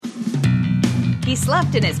He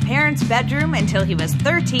slept in his parents' bedroom until he was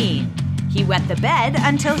 13. He wet the bed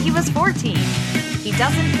until he was 14. He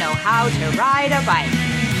doesn't know how to ride a bike.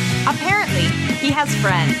 Apparently, he has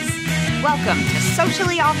friends. Welcome to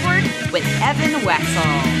Socially Awkward with Evan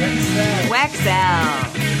Wexell. Wexell.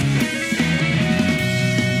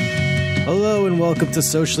 Hello and welcome to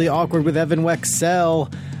Socially Awkward with Evan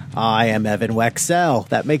Wexell. I am Evan Wexell.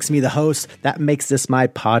 That makes me the host. That makes this my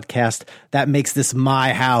podcast. That makes this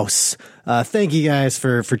my house. Thank you guys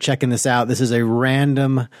for checking this out. This is a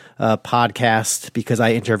random podcast because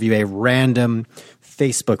I interview a random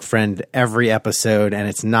Facebook friend every episode, and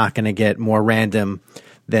it's not going to get more random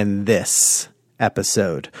than this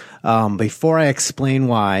episode. Before I explain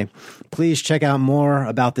why, please check out more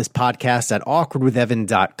about this podcast at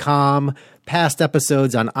awkwardwithevan.com. Past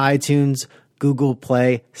episodes on iTunes, Google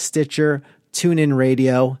Play, Stitcher, TuneIn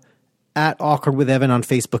Radio, at Awkward with Evan on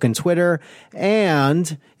Facebook and Twitter.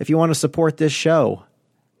 And if you want to support this show,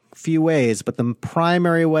 a few ways, but the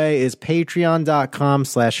primary way is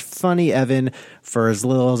patreon.com/funnyevan. For as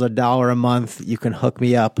little as $1 a month, you can hook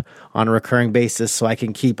me up on a recurring basis so I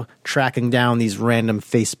can keep tracking down these random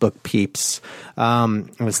Facebook peeps.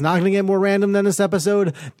 And it's not going to get more random than this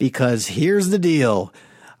episode because here's the deal.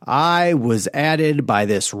 I was added by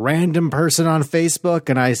this random person on Facebook,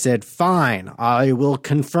 and I said, fine, I will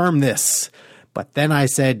confirm this. But then I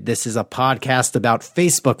said, this is a podcast about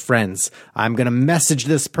Facebook friends. I'm going to message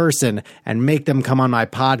this person and make them come on my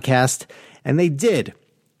podcast. And they did.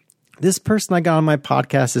 This person I got on my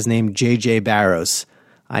podcast is named Barrows.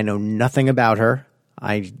 I know nothing about her.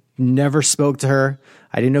 I never spoke to her.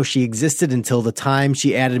 I didn't know she existed until the time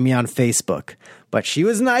she added me on Facebook. But she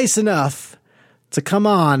was nice enough to come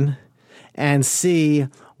on and see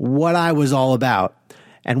what I was all about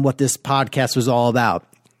and what this podcast was all about.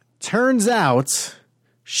 Turns out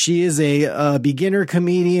she is a beginner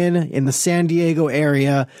comedian in the San Diego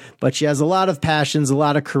area, but she has a lot of passions, a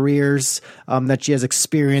lot of careers that she has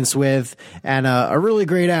experience with, and a really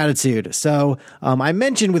great attitude. So I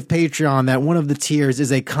mentioned with Patreon that one of the tiers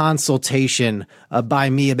is a consultation by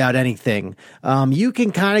me about anything. You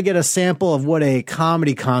can kind of get a sample of what a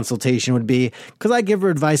comedy consultation would be because I give her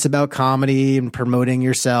advice about comedy and promoting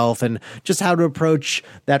yourself and just how to approach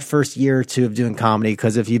that first year or two of doing comedy.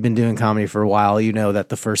 Because if you've been doing comedy for a while, you know that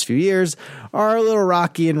the first few years are a little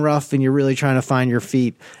rocky and rough and you're really trying to find your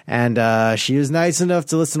feet. And she was nice enough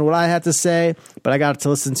to listen to what I had to say, but I got to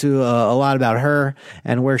listen to a lot about her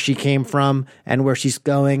and where she came from and where she's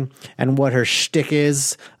going and what her shtick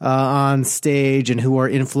is on stage and who her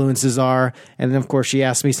influences are. And then, of course, she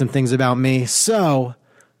asked me some things about me. So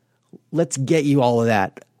let's get you all of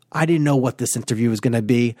that. I didn't know what this interview was going to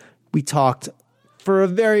be. We talked for a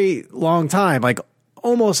very long time, like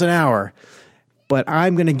almost an hour. But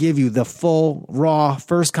I'm going to give you the full, raw,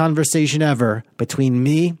 first conversation ever between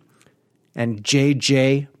me and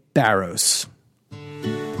Barrows.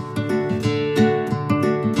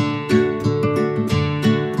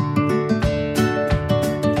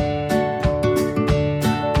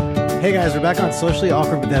 Hey guys, we're back on Socially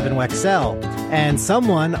Awkward with Evan Wexell. And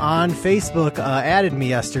someone on Facebook added me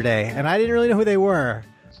yesterday, and I didn't really know who they were.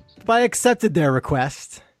 But I accepted their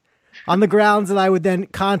request on the grounds that I would then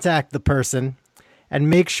contact the person and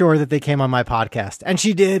make sure that they came on my podcast. And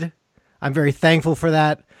she did. I'm very thankful for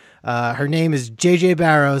that. Her name is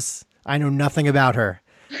Barrows. I know nothing about her.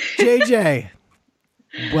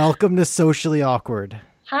 Welcome to Socially Awkward.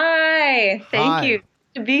 Hi. Thank you.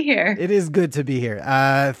 To be here. It is good to be here.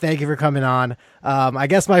 Thank you for coming on. I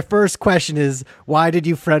guess my first question is, why did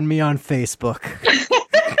you friend me on Facebook?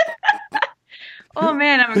 Oh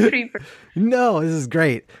man, I'm a creeper. No, this is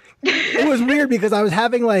great. It was weird because I was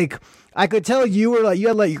having I could tell you were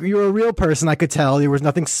you were a real person. I could tell there was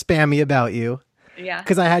nothing spammy about you. Yeah.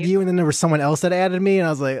 Because I had you and then there was someone else that added me and I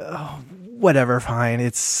was like, oh, whatever, fine.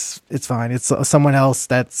 It's fine. It's someone else.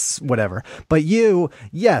 That's whatever. But you,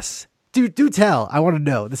 yes. Do tell. I want to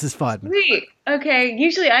know. This is fun. Sweet. Okay.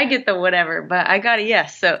 Usually I get the whatever, but I got a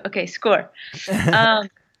yes. So, okay, score.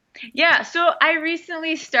 Yeah. So I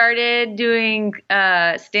recently started doing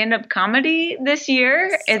stand-up comedy this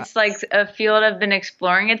year. It's like a field I've been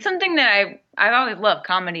exploring. It's something that I've always loved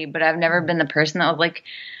comedy, but I've never been the person that was like,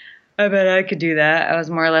 I bet I could do that. I was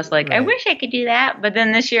more or less like, right. I wish I could do that. But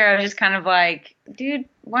then this year I was just kind of like, dude,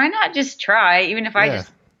 why not just try? Even if I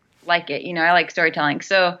just like it, I like storytelling.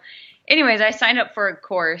 So anyways, I signed up for a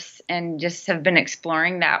course and just have been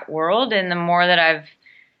exploring that world. And the more that I've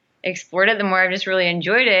explored it, the more I've just really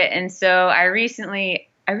enjoyed it. And so I really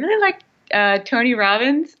like Tony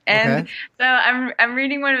Robbins. And so I'm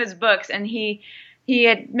reading one of his books, and he he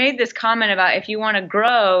had made this comment about if you want to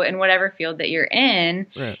grow in whatever field that you're in,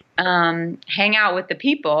 Right. hang out with the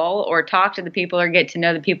people or talk to the people or get to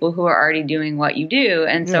know the people who are already doing what you do.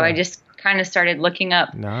 And so I just kind of started looking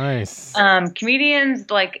up Nice. comedians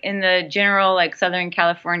like in the general like Southern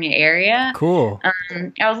California area. Cool.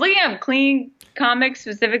 I was looking up clean comics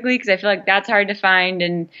specifically because I feel like that's hard to find,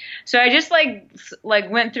 and so I just like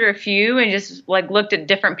went through a few and just like looked at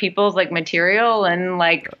different people's like material and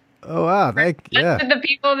like Oh wow, the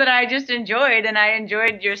people that I just enjoyed, and I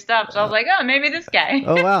enjoyed your stuff, so I was like, oh, maybe this guy.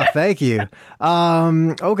 Oh wow, thank you.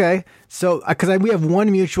 Okay, so because we have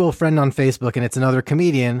one mutual friend on Facebook, and it's another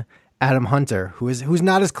comedian, Adam Hunter, who's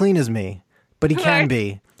not as clean as me, but he can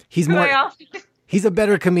be. He's more. He's a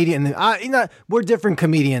better comedian than we're different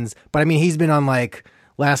comedians, but I mean, he's been on like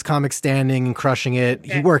Last Comic Standing and crushing it.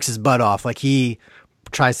 Okay. He works his butt off. Like he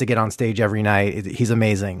tries to get on stage every night. He's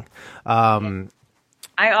amazing.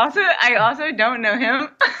 I also don't know him.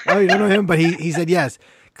 Oh, you don't know him, but he said yes.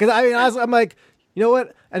 Because I mean, I'm like, you know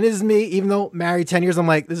what? And this is me. Even though married 10 years, I'm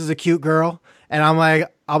like, this is a cute girl, and I'm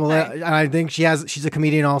like, and I think she's a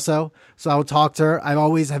comedian also. So I would talk to her. I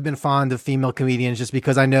always have been fond of female comedians just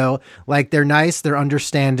because I know like they're nice, they're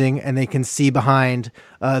understanding, and they can see behind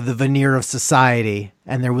the veneer of society,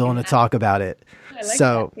 and they're willing to talk about it. I like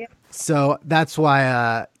that. Yeah. So that's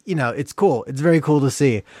why, it's cool. It's very cool to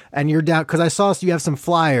see. And you're down because I saw you have some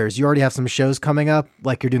flyers. You already have some shows coming up,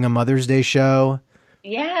 like you're doing a Mother's Day show.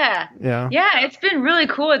 Yeah. It's been really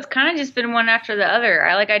cool. It's kind of just been one after the other.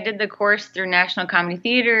 I did the course through National Comedy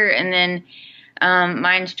Theater, and then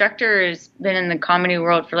my instructor has been in the comedy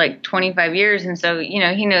world for like 25 years, and so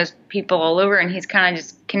he knows people all over, and he's kind of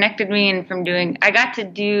just connected me. And from doing, I got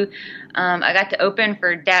to open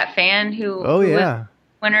for Dat Fan, who was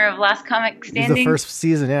winner of Last Comic Standing. It was the first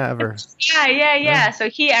season, ever. Yeah. So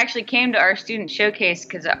he actually came to our student showcase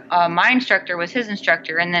because my instructor was his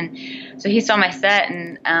instructor, and then so he saw my set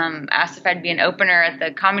and asked if I'd be an opener at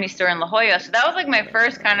the Comedy Store in La Jolla. So that was like my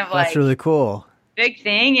first kind of like that's really cool big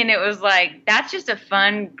thing, and it was like that's just a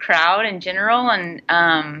fun crowd in general, and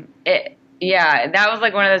that was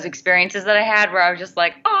like one of those experiences that I had where I was just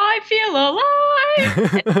like, I feel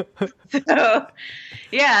alive.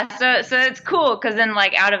 So it's cool because then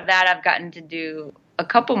like out of that I've gotten to do a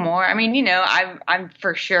couple more. I mean, I'm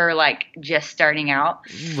for sure like just starting out,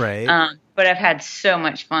 right? But I've had so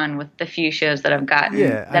much fun with the few shows that I've gotten.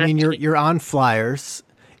 Yeah, I mean, you're on flyers.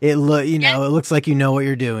 It looks like you know what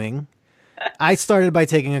you're doing. I started by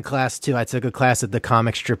taking a class too. I took a class at the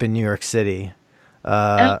comic strip in New York City.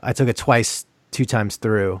 I took it 2 times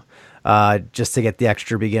through. Just to get the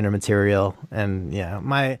extra beginner material. And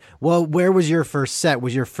where was your first set?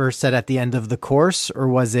 Was your first set at the end of the course, or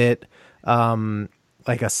was it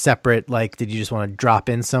like a separate, like, did you just want to drop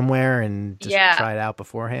in somewhere and just try it out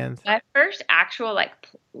beforehand? My first actual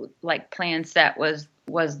like planned set was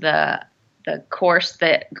the course,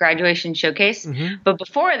 that graduation showcase. Mm-hmm. But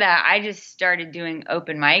before that, I just started doing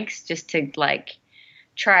open mics just to like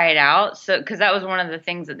try it out. So, because that was one of the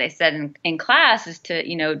things that they said in class is to,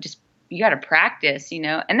 just you got to practice,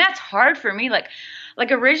 and that's hard for me. Like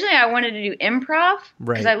originally I wanted to do improv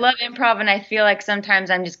because I love improv, and I feel like sometimes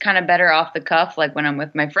I'm just kind of better off the cuff, like when I'm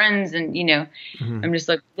with my friends and, mm-hmm. I'm just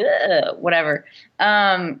like, whatever.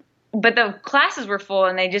 But the classes were full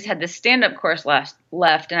and they just had the stand-up course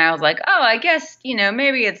left. And I was like, oh, I guess,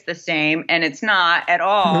 maybe it's the same. And it's not at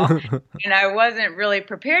all. And I wasn't really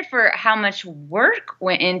prepared for how much work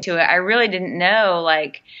went into it. I really didn't know,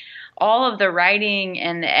 like, all of the writing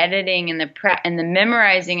and the editing and the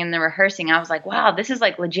memorizing and the rehearsing. I was like, wow, this is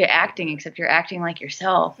like legit acting, except you're acting like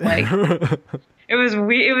yourself. Like, it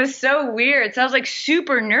was so weird. So I was like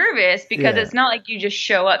super nervous because it's not like you just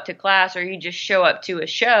show up to class or you just show up to a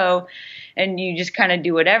show and you just kind of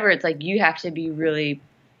do whatever. It's like you have to be really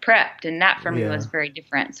prepped. And that for me was very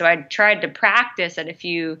different. So I tried to practice at a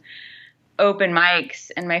few open mics,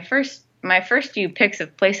 and my first few picks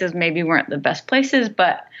of places maybe weren't the best places,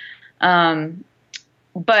 but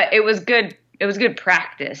it was good. It was good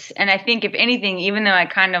practice. And I think if anything, even though I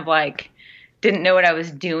kind of like didn't know what I was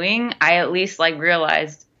doing, I at least like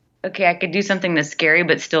realized, okay, I could do something that's scary,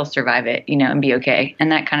 but still survive it, and be okay.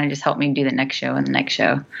 And that kind of just helped me do the next show and the next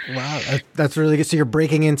show. Wow. That's really good. So you're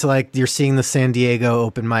breaking into like, you're seeing the San Diego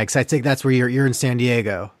open mics. I think that's where you're in San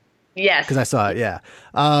Diego. Yes. Because I saw it. Yeah.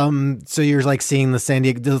 So you're like seeing the San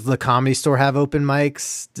Diego, does the Comedy Store have open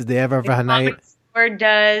mics? Did they ever have a night? Or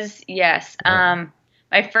does, yes.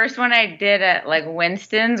 My first one I did at like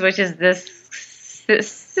Winston's, which is this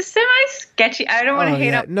semi-sketchy. I don't want to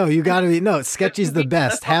hate on. No, you got to be. No, sketchy's the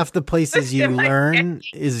best. Half the places you learn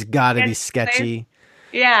is got to be sketchy.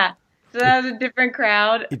 Yeah. So that was a different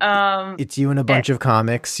crowd. It's you and a bunch of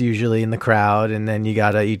comics usually in the crowd, and then you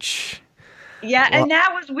gotta each. Yeah, and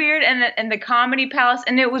that was weird, and the Comedy Palace,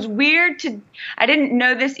 and it was weird I didn't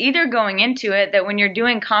know this either going into it, that when you're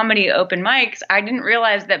doing comedy open mics, I didn't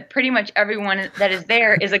realize that pretty much everyone that is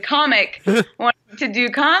there is a comic wanting to do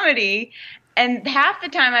comedy, and half the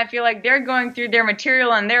time I feel like they're going through their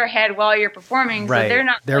material in their head while you're performing, right. So they're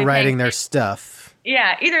not. They're writing their stuff.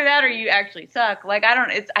 Yeah, either that or you actually suck. Like,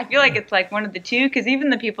 I feel like it's like one of the two, because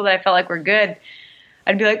even the people that I felt like were good,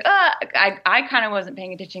 I'd be like, I kind of wasn't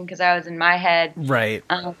paying attention because I was in my head. Right.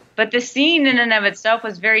 But the scene in and of itself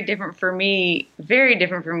was very different for me. Very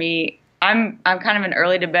different for me. I'm kind of an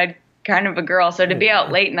early to bed kind of a girl. So to be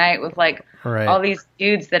out late night with like all these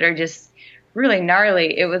dudes that are just really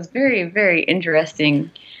gnarly, it was very, very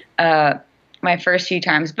interesting. My first few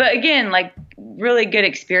times, but again, like really good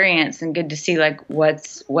experience and good to see like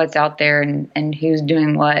what's out there and who's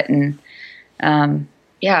doing what. And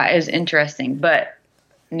yeah, it was interesting, but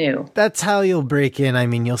new. That's how you'll break in. I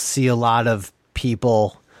mean, you'll see a lot of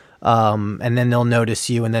people, and then they'll notice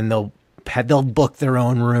you, and then they'll book their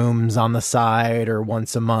own rooms on the side or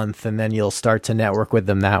once a month, and then you'll start to network with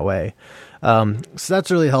them that way. So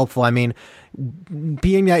that's really helpful. I mean,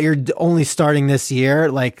 being that you're only starting this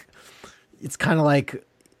year, like it's kind of like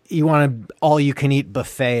you want to all you can eat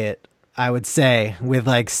buffet it, I would say, with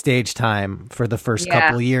like stage time for the first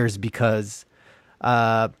couple of years, because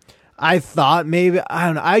I thought maybe, I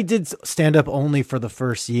don't know, I did stand up only for the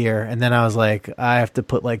first year, and then I was like, I have to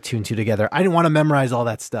put like two and two together. I didn't want to memorize all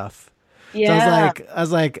that stuff. Yeah. So I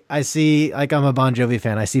was like, I see, like, I'm a Bon Jovi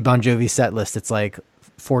fan. I see Bon Jovi set list. It's like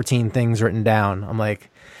 14 things written down. I'm like,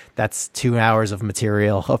 that's 2 hours of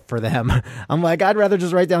material up for them. I'm like, I'd rather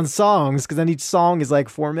just write down songs, because then each song is like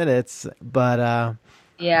 4 minutes. But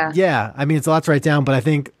yeah, I mean, it's a lot to write down, but I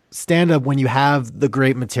think stand up, when you have the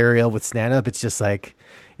great material with stand up, it's just like,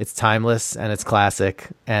 it's timeless and it's classic,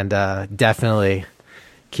 and definitely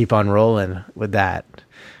keep on rolling with that.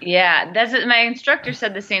 Yeah, my instructor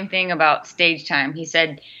said the same thing about stage time. He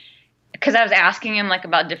said, because I was asking him like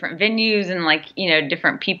about different venues and like, you know,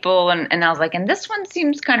 different people, and I was like, and this one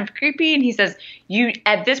seems kind of creepy. And he says,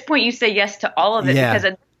 at this point you say yes to all of it, because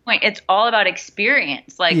at this point it's all about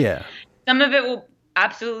experience. Like some of it will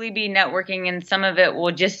absolutely be networking, and some of it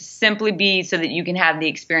will just simply be so that you can have the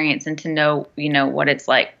experience and to know, you know, what it's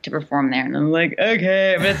like to perform there. And I'm like,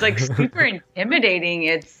 okay, but it's like super intimidating.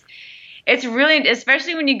 It's really,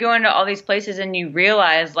 especially when you go into all these places and you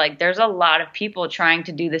realize like there's a lot of people trying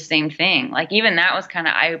to do the same thing. Like even that was kind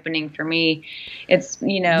of eye-opening for me. It's,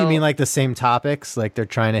 you know, you mean like the same topics, like they're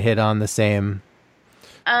trying to hit on the same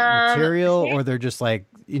material, or they're just like,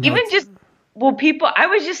 you know, even just, well, people, I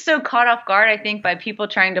was just so caught off guard, I think, by people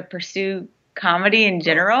trying to pursue comedy in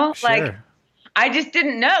general. Sure. Like, I just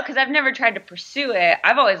didn't know, because I've never tried to pursue it.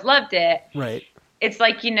 I've always loved it. Right. It's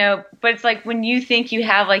like, you know, but it's like when you think you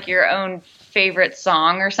have like your own favorite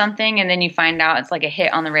song or something, and then you find out it's like a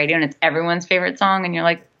hit on the radio and it's everyone's favorite song, and you're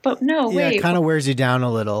like, but no, wait. Yeah, it kind of wears you down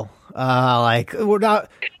a little. Like, we're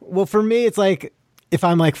not, well, for me, it's like, if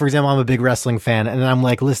I'm like, for example, I'm a big wrestling fan, and I'm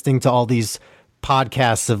like listening to all these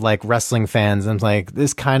podcasts of like wrestling fans, and like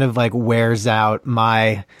this kind of like wears out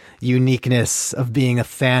my uniqueness of being a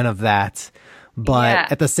fan of that.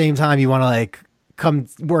 But at the same time, you want to like come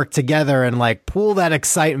work together and like pool that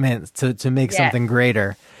excitement to make something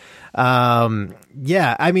greater. I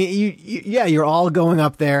mean, you're all going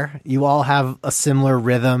up there. You all have a similar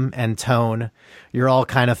rhythm and tone. You're all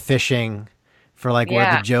kind of fishing for like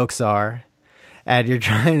where the jokes are. And you're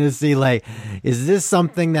trying to see, like, is this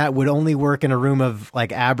something that would only work in a room of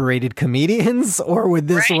like aberrated comedians, or would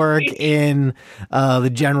this work in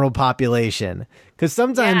the general population? Because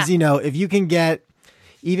sometimes, you know, if you can get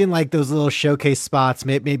even like those little showcase spots,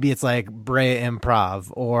 maybe it's like Brea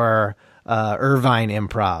Improv or Irvine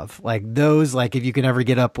Improv, like those, like if you can ever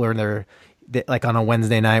get up where they're like on a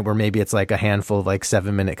Wednesday night where maybe it's like a handful of like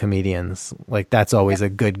 7-minute comedians, like that's always a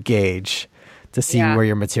good gauge to see where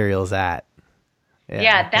your material's at.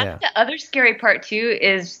 That's the other scary part too,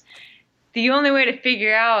 is the only way to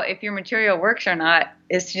figure out if your material works or not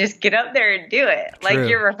is to just get up there and do it. True. Like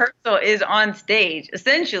your rehearsal is on stage,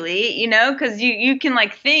 essentially, you know, because you can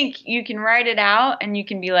like think, you can write it out and you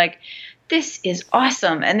can be like, this is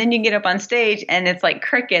awesome. And then you get up on stage and it's like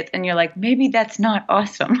crickets and you're like, maybe that's not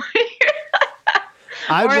awesome.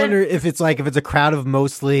 I wonder if it's a crowd of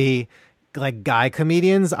mostly like guy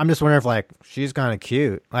comedians. I'm just wondering if like, she's kind of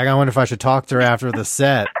cute. Like, I wonder if I should talk to her after the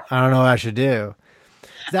set. I don't know what I should do.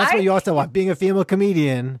 That's what you also want. Being a female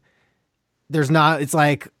comedian, it's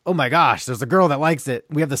like, oh my gosh, there's a girl that likes it.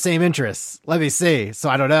 We have the same interests. Let me see. So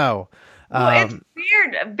I don't know. Well, it's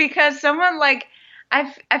weird because someone like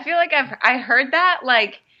I feel like I heard that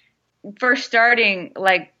like first starting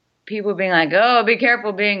like people being like, oh, be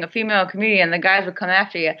careful being a female comedian. The guys would come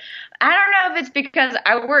after you. I don't know if it's because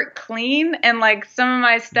I work clean and like some of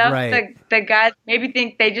my stuff Right. the guys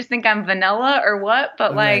maybe they just think I'm vanilla or what,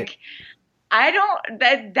 but like. Right. I don't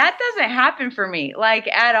that doesn't happen for me like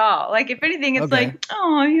at all. Like if anything, it's Okay.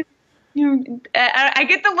 like I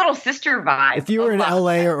get the little sister vibe. If you were in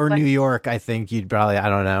LA or New York, I think you'd probably, I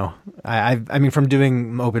don't know. I mean, from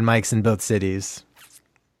doing open mics in both cities.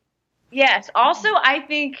 Yes. Also, I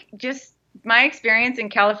think just my experience in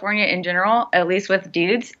California in general, at least with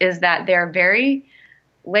dudes, is that they're very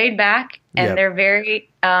laid back and Yep. they're very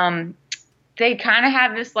they kind of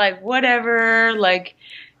have this like whatever like.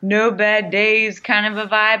 No bad days kind of a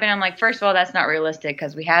vibe. And I'm like, first of all, that's not realistic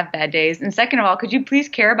because we have bad days. And second of all, could you please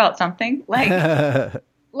care about something? Like,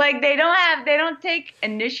 like they don't take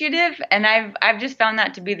initiative. And I've just found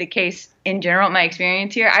that to be the case in general, my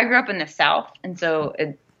experience here. I grew up in the South. And so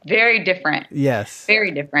it's very different. Yes. Very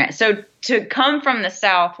different. So to come from the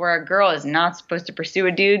South where a girl is not supposed to pursue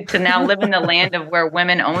a dude to now live in the land of where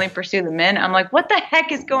women only pursue the men, I'm like, what the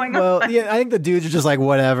heck is going on? Well, yeah, I think the dudes are just like,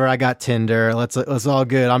 whatever. I got Tinder. Let's all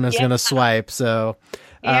good. I'm just gonna swipe. So,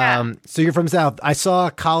 so you're from South. I saw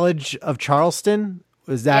College of Charleston.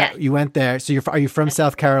 Was that you went there? So are you from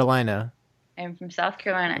South Carolina? I'm from South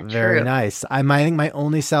Carolina. Very True. nice. I think my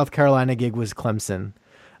only South Carolina gig was Clemson.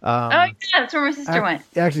 Oh yeah, that's where my sister went.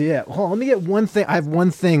 Actually, yeah. Hold on, let me get one thing. I have one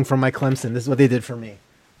thing from my Clemson. This is what they did for me.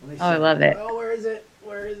 Oh, I love it. Oh, where is it?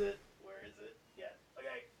 Where is it? Where is it? Yeah.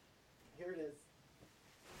 Okay. Here it is.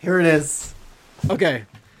 Here it is. Okay.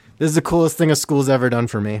 This is the coolest thing a school's ever done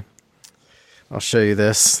for me. I'll show you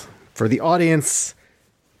this for the audience.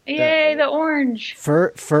 Yay, the orange.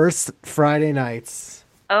 First Friday nights.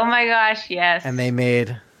 Oh my gosh, yes. And they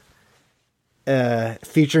made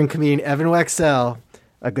featuring comedian Evan Wexell,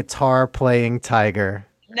 a guitar playing tiger.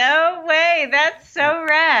 No way, that's so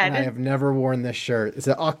rad. And I have never worn this shirt. It's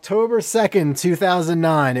October 2nd,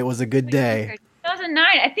 2009. It was a good day. 2009.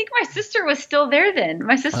 I think my sister was still there then.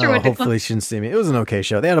 My sister went to hopefully she didn't see me. It was an okay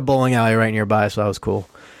show. They had a bowling alley right nearby, so that was cool.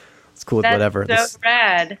 It's cool with That's whatever. So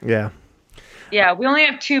rad. Yeah. Yeah, we only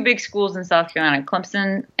have two big schools in South Carolina,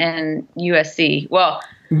 Clemson and USC. Well,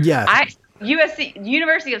 yeah. USC,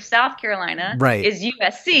 University of South Carolina, right. is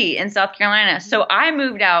USC in South Carolina. So I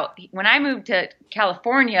moved out when I moved to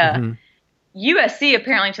California. USC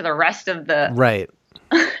apparently to the rest of the right.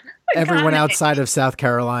 Everyone outside of South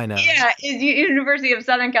Carolina. Yeah, is University of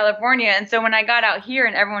Southern California. And so when I got out here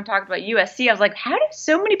and everyone talked about USC, I was like, how do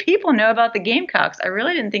so many people know about the Gamecocks? I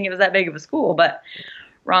really didn't think it was that big of a school, but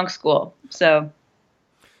wrong school. So.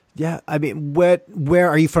 Yeah, I mean, where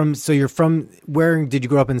are you from? So you're from, where did you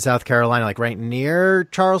grow up in South Carolina? Like right near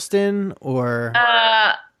Charleston or?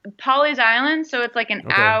 Pawleys Island. So it's like an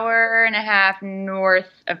hour and a half north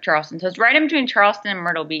of Charleston. So it's right in between Charleston and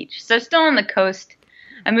Myrtle Beach. So still on the coast.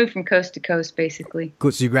 I moved from coast to coast, basically.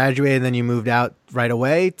 Cool. So you graduated and then you moved out right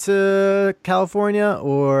away to California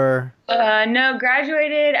or? No,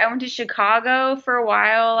 graduated. I went to Chicago for a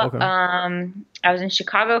while. Okay. I was in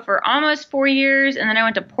Chicago for almost 4 years, and then I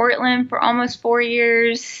went to Portland for almost 4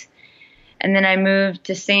 years. And then I moved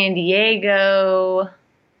to San Diego.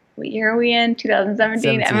 What year are we in?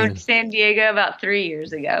 2017? I moved to San Diego about 3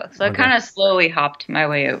 years ago. So I kind of slowly hopped my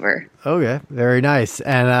way over. Okay, very nice.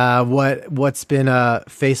 And what's been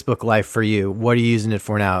Facebook life for you? What are you using it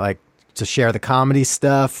for now? Like to share the comedy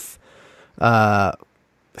stuff?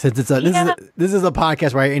 Since it's this is a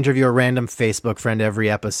podcast where I interview a random Facebook friend every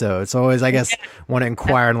episode. So always, I guess, want to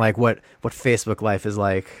inquire on like what Facebook life is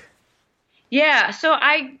like. Yeah, so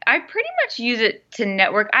I pretty much use it to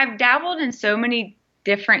network. I've dabbled in so many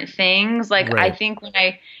different things. Like I think when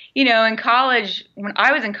in college, when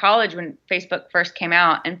I was in college when Facebook first came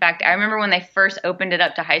out, in fact, I remember when they first opened it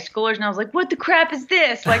up to high schoolers and I was like, what the crap is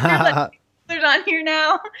this? Like there's like schoolers on here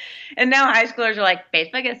now. And now high schoolers are like,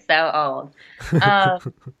 Facebook is so old.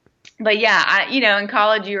 But yeah, in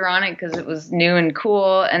college you were on it because it was new and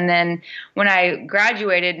cool. And then when I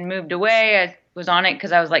graduated and moved away, I was on it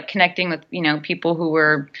because I was like connecting with, people who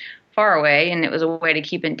were far away, and it was a way to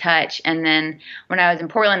keep in touch. And then when I was in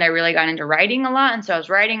Portland, I really got into writing a lot. And so I was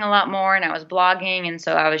writing a lot more and I was blogging. And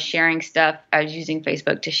so I was sharing stuff. I was using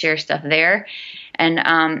Facebook to share stuff there. And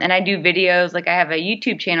I do videos, like I have a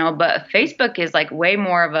YouTube channel, but Facebook is like way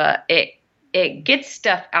more of it gets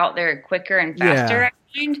stuff out there quicker and faster. Yeah. I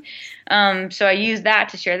find. So I use that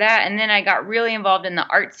to share that. And then I got really involved in the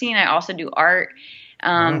art scene. I also do art.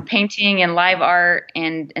 Painting and live art.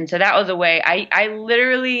 And so that was a way I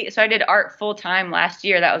literally, so I did art full time last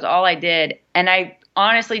year. That was all I did. And I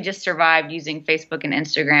honestly just survived using Facebook and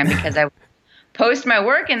Instagram because I post my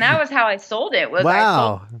work, and that was how I sold it.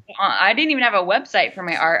 Wow. I didn't even have a website for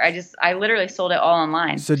my art. I literally sold it all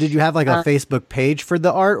online. So did you have like a Facebook page for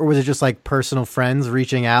the art, or was it just like personal friends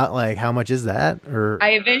reaching out? Like, how much is that? Or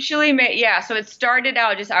I eventually made, so it started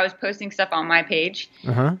out just, I was posting stuff on my page,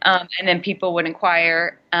 and then people would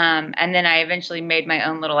inquire. And then I eventually made my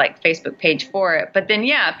own little like Facebook page for it. But then,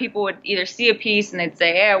 people would either see a piece and they'd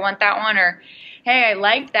say, hey, I want that one, or hey, I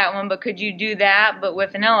liked that one, but could you do that, but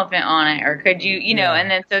with an elephant on it? Or could you,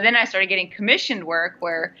 and then I started getting commissioned work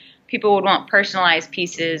where people would want personalized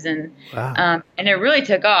pieces, and and it really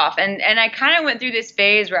took off. And I kind of went through this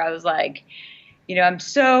phase where I was like, I'm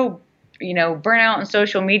so, burnt out on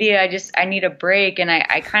social media. I need a break. And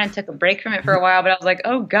I kind of took a break from it for a while, but I was like,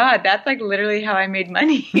 oh God, that's like literally how I made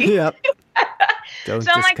money. Yep. So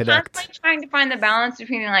I'm like constantly trying to find the balance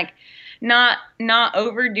between like, not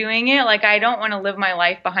overdoing it. Like, I don't want to live my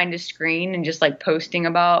life behind a screen and just like posting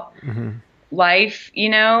about life,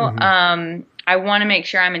 I want to make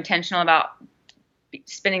sure I'm intentional about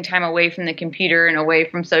spending time away from the computer and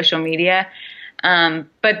away from social media.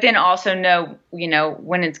 But then also know,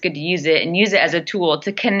 when it's good to use it, and use it as a tool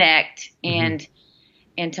to connect and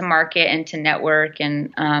to market and to network.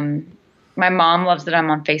 And, my mom loves that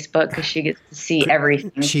I'm on Facebook because she gets to see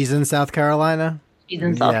everything. She's in South Carolina? She's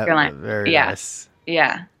in South Carolina. Very nice.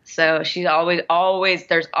 Yeah. So she's always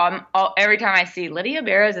there's every time I see Lydia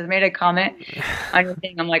Barrows has made a comment on your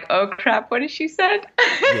thing, I'm like, oh crap, what did she said?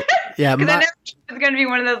 Yeah. Because I know it's going to be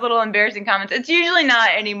one of those little embarrassing comments. It's usually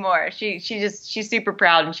not anymore. She's super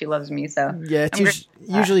proud and she loves me. So yeah, it's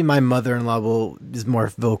usually my mother-in-law is more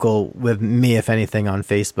vocal with me, if anything, on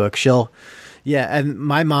Facebook. And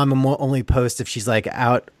my mom will only post if she's like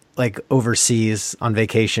out, like overseas on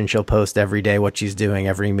vacation. She'll post every day what she's doing,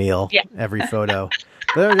 every meal, every photo.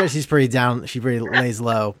 But other than that, she's pretty down. She pretty lays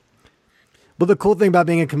low. But the cool thing about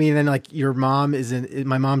being a comedian, like your mom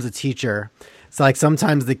my mom's a teacher. So like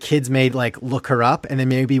sometimes the kids may like look her up, and then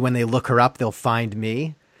maybe when they look her up, they'll find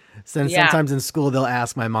me. So then sometimes in school, they'll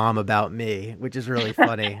ask my mom about me, which is really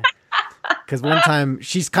funny. Because one time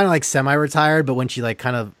she's kind of like semi-retired, but when she like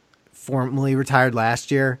kind of formally retired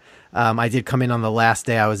last year, I did come in on the last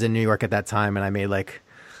day I was in New York at that time, and I made like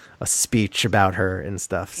a speech about her and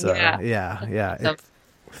stuff. So it's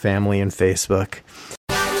family and Facebook.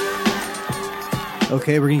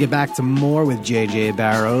 Okay, we're gonna get back to more with JJ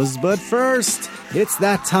Barrows, but first, it's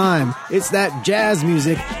that time. It's that jazz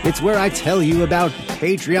music. It's where I tell you about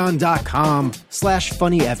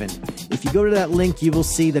patreon.com/funnyevan. If you go to that link, you will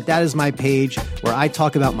see that is my page where I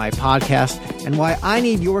talk about my podcast and why I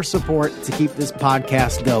need your support to keep this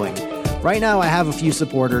podcast going. Right now, I have a few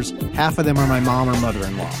supporters. Half of them are my mom or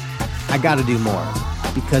mother-in-law. I got to do more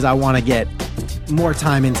because I want to get more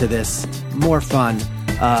time into this, more fun,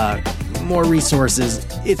 more resources.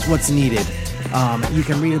 It's what's needed. You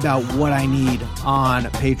can read about what I need on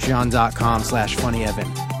patreon.com/funnyevan.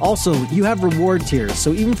 Also, you have reward tiers,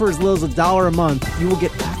 so even for as little as $1 a month, you will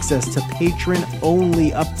get access to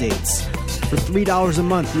patron-only updates. For $3 a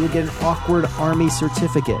month, you will get an Awkward Army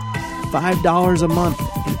certificate. $5 a month,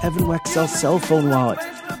 an Evan Wexell cell phone wallet.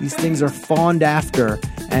 These things are fawned after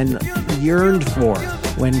and yearned for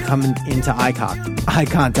when coming into eye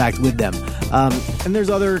contact with them. And there's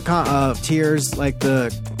other tiers like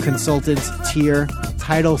the consultant tier.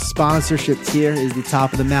 Title sponsorship tier is the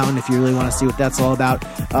top of the mountain if you really want to see what that's all about.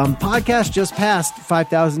 Podcast just passed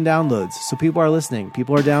 5,000 downloads, so people are listening,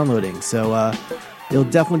 people are downloading. So it'll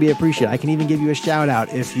definitely be appreciated. I can even give you a shout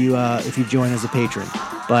out if you join as a patron.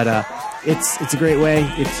 But it's a great way.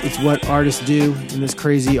 It's what artists do in this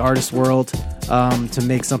crazy artist world to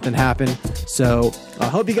make something happen. So I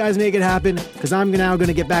hope you guys make it happen, because I'm now going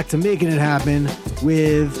to get back to making it happen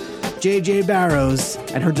with JJ Barrows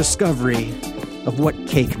and her discovery of what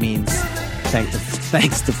cake means,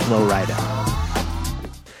 thanks to Flo Rida.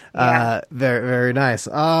 Very, very nice.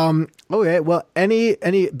 Okay, well, any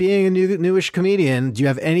being a newish comedian, do you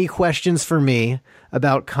have any questions for me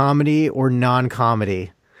about comedy or non-comedy?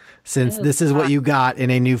 Since this is what you got in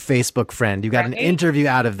a new Facebook friend, you got an interview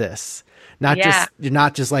out of this. Not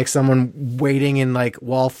just like someone waiting and like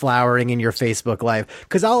wallflowering in your Facebook live.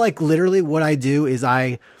 Because I'll like literally what I do is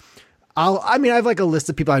I have like a list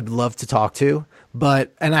of people I'd love to talk to,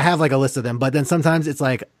 and I have like a list of them, but then sometimes it's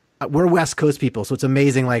like we're West Coast people, so it's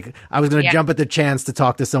amazing. Like I was going to jump at the chance to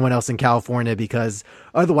talk to someone else in California, because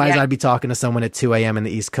otherwise I'd be talking to someone at 2 a.m. in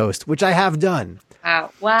the East Coast, which I have done.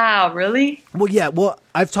 Wow, really? Well, yeah. Well,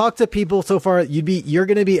 I've talked to people so far. You're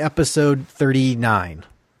going to be episode 39.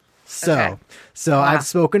 So Wow. I've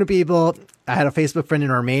spoken to people. I had a Facebook friend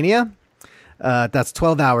in Armenia. That's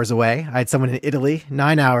 12 hours away. I had someone in Italy,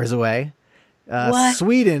 9 hours away. What?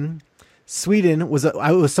 Sweden was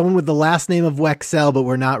I was someone with the last name of Wexel, but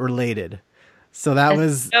we're not related. So That's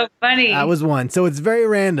was so funny. that was one. So it's very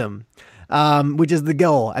random, which is the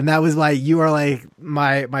goal. And that was like, you are like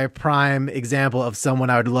my prime example of someone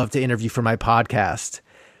I would love to interview for my podcast,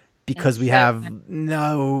 because we have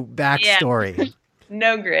no backstory.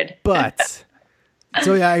 No grid. But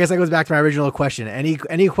so yeah, I guess that goes back to my original question.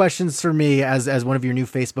 Any questions for me as one of your new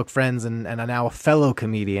Facebook friends and now a fellow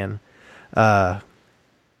comedian? Anything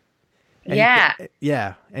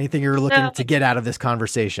you're looking to get out of this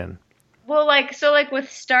conversation? Well, like with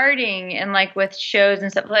starting and like with shows and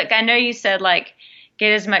stuff, like I know you said like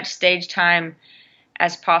get as much stage time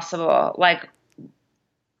as possible. Like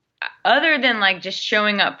other than like just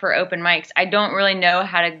showing up for open mics, I don't really know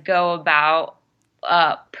how to go about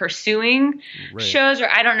pursuing shows, or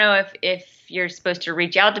I don't know if you're supposed to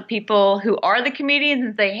reach out to people who are the comedians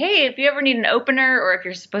and say, hey, if you ever need an opener, or if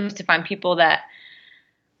you're supposed to find people that,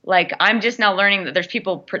 like, I'm just now learning that there's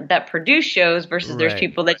people that produce shows versus there's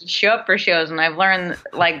people that just show up for shows. And I've learned,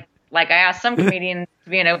 like I asked some comedians to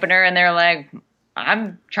be an opener, and they're like,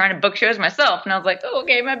 I'm trying to book shows myself. And I was like, oh,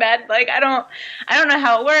 okay, my bad. Like, I don't know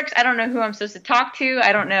how it works. I don't know who I'm supposed to talk to.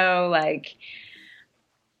 I don't know, like,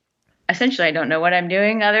 essentially I don't know what I'm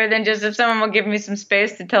doing other than just if someone will give me some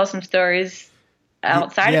space to tell some stories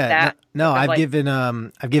outside of that. No, I've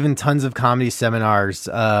given tons of comedy seminars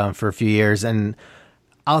for a few years, and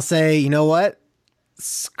I'll say, you know what?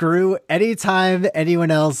 Screw anytime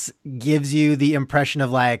anyone else gives you the impression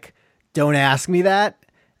of like, don't ask me that,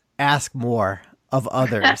 ask more of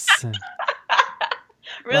others.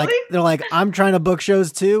 Really? Like, they're like, I'm trying to book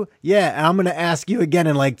shows too. Yeah, and I'm going to ask you again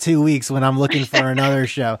in like 2 weeks when I'm looking for another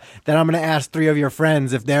show. Then I'm going to ask 3 of your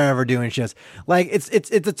friends if they're ever doing shows. Like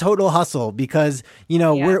it's a total hustle, because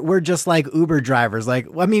we're just like Uber drivers. Like,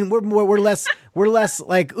 I mean, we're less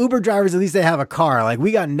like Uber drivers. At least they have a car. Like,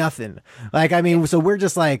 we got nothing. Like, I mean, so we're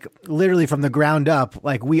just like literally from the ground up.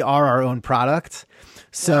 Like, we are our own product.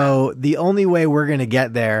 So the only way we're going to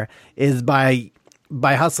get there is by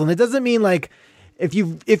hustling. It doesn't mean like,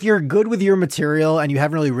 if you're good with your material and you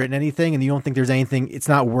haven't really written anything and you don't think there's anything, it's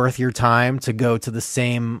not worth your time to go to the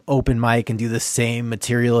same open mic and do the same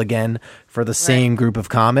material again for the same group of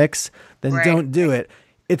comics, then don't do it.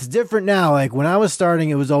 It's different now. Like when I was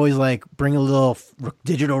starting, it was always like bring a little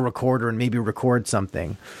digital recorder and maybe record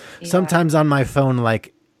something. Yeah. Sometimes on my phone,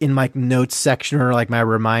 like in my notes section or like my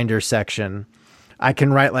reminder section, I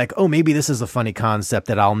can write like, oh, maybe this is a funny concept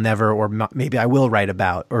that I'll never, or maybe I will write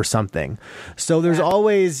about or something. So there's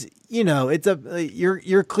always, it's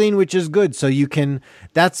you're clean, which is good. So you can,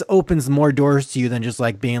 that's opens more doors to you than just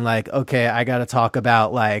like being like, okay, I got to talk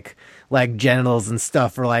about like genitals and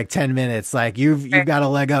stuff for like 10 minutes. Like you've got a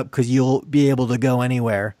leg up because you'll be able to go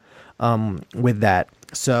anywhere with that.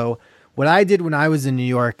 So what I did when I was in New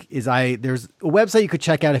York is there's a website you could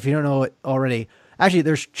check out if you don't know it already. Actually,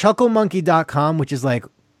 there's chucklemonkey.com, which is like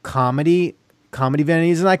comedy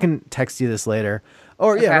vanities, and I can text you this later.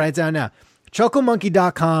 Or write it down now.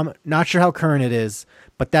 Chucklemonkey.com, not sure how current it is,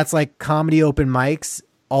 but that's like comedy open mics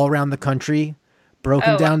all around the country,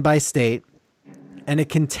 broken down by state. And it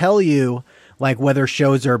can tell you like whether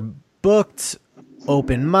shows are booked,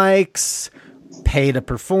 open mics, pay to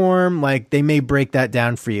perform. Like they may break that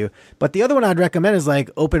down for you. But the other one I'd recommend is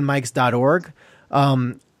like openmics.org.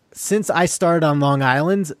 Since I started on Long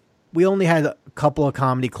Island, we only had a couple of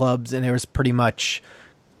comedy clubs, and it was pretty much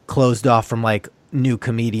closed off from like new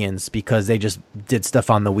comedians because they just did stuff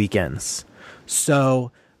on the weekends.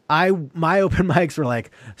 So my open mics were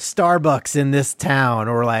like Starbucks in this town,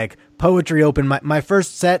 or like poetry open mic. My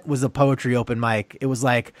first set was a poetry open mic. It was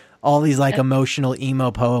like all these like emotional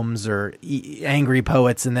emo poems or angry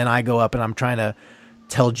poets, and then I go up and I'm trying to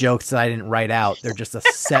tell jokes that I didn't write out. They're just a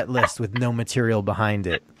set list with no material behind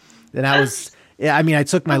it. And I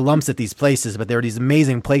took my lumps at these places, but there were these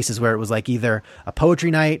amazing places where it was like either a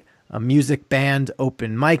poetry night, a music band,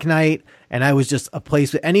 open mic night, and I was just a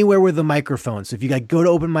place anywhere with a microphone. So if you like go to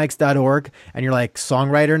openmics.org and you're like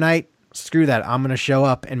songwriter night, screw that. I'm going to show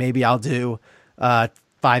up and maybe I'll do 5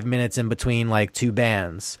 minutes in between like 2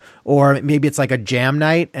 bands. Or maybe it's like a jam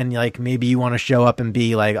night and like maybe you want to show up and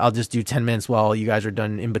be like, I'll just do 10 minutes while you guys are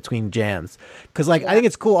done in between jams. Because I think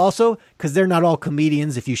it's cool also because they're not all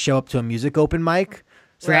comedians if you show up to a music open mic.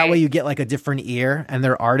 So that way you get like a different ear, and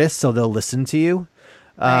they're artists, so they'll listen to you.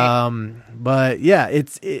 But yeah,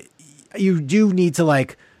 you do need to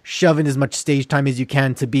like shove in as much stage time as you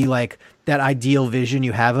can to be like that ideal vision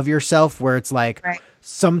you have of yourself, where it's like,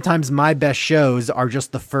 sometimes my best shows are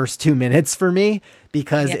just the first 2 minutes for me,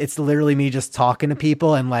 because it's literally me just talking to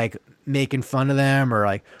people and like making fun of them or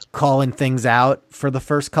like calling things out for the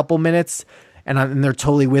first couple minutes, and they're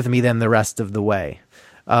totally with me then the rest of the way.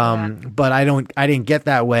 But I didn't get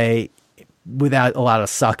that way without a lot of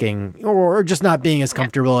sucking or just not being as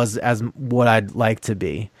comfortable as what I'd like to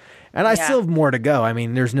be. And I still have more to go. I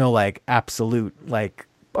mean, there's no like absolute like,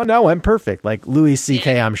 oh no, I'm perfect. Like Louis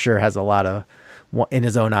C.K. I'm sure has a lot of, in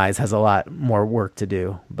his own eyes, has a lot more work to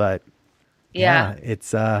do, but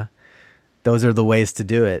it's, those are the ways to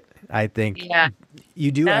do it. I think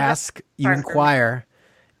you do ask, you inquire.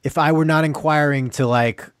 If I were not inquiring to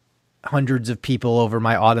like hundreds of people over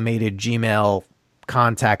my automated Gmail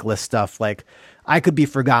contact list stuff, like I could be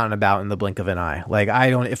forgotten about in the blink of an eye. Like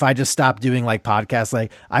if I just stopped doing like podcasts,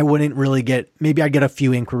 like I wouldn't really maybe I'd get a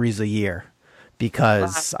few inquiries a year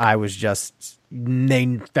because I was just,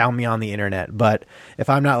 they found me on the internet. But if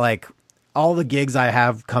I'm not, like, all the gigs I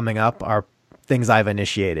have coming up are things I've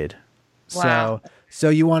initiated. Wow. So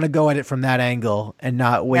you want to go at it from that angle and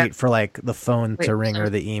not wait for like the phone to ring or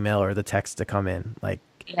the email or the text to come in. Like,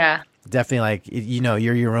 definitely, like,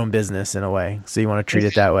 you're your own business in a way. So you want to treat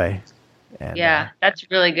it that way. And, that's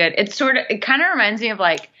really good. It kind of reminds me of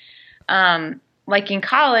like in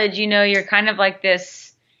college, you're kind of like this,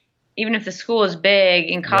 even if the school is big,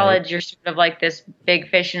 in college, you're sort of like this big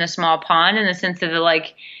fish in a small pond, in the sense of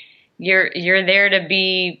like, you're there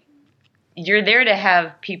to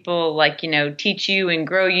have people like, teach you and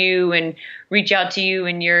grow you and reach out to you,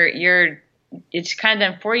 and it's kind of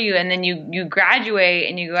done for you. And then you graduate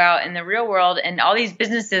and you go out in the real world, and all these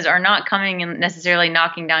businesses are not coming and necessarily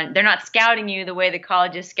knocking down. They're not scouting you the way the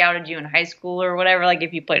colleges scouted you in high school or whatever. Like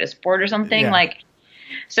if you played a sport or something, like,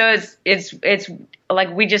 so it's like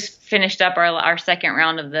we just finished up our second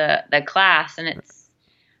round of the class, and it's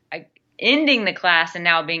ending the class and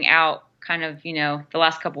now being out kind of, the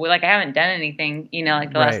last couple, like I haven't done anything,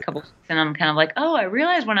 like the last couple weeks, and I'm kind of like, oh, I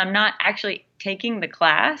realize when I'm not actually taking the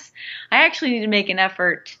class, I actually need to make an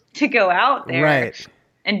effort to go out there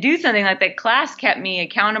and do something. Like the class kept me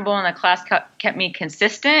accountable, and the class kept me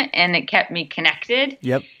consistent, and it kept me connected.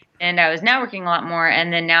 Yep. And I was networking a lot more.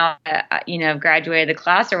 And then now, I've graduated the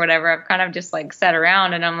class or whatever, I've kind of just like sat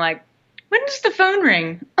around and I'm like, when does the phone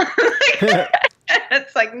ring?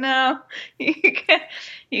 It's like, no, you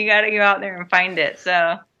got to go out there and find it.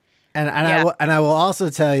 So, I will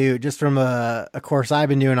also tell you, just from a course I've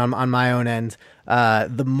been doing on my own end,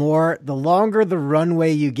 the longer the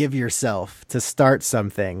runway you give yourself to start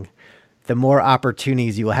something, the more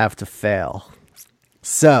opportunities you will have to fail.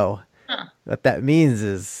 So what that means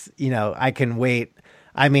is, I can wait.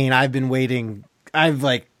 I mean, I've been waiting. I've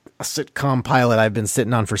like a sitcom pilot I've been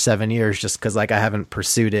sitting on for 7 years just because like I haven't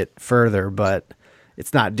pursued it further, but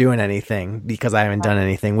it's not doing anything because I haven't done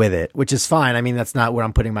anything with it, which is fine. I mean, that's not where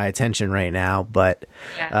I'm putting my attention right now, but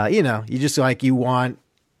you just like, you want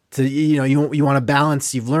to, you want to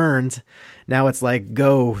balance. You've learned. Now it's like,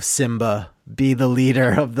 go Simba, be the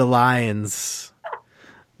leader of the lions.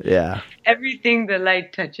 Yeah. Everything the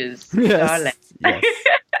light touches. Yes.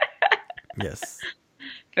 Yes.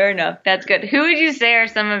 Fair enough. That's good. Who would you say are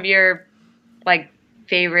some of your like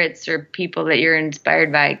favorites or people that you're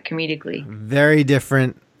inspired by comedically? Very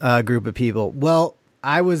different group of people. Well,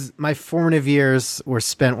 my formative years were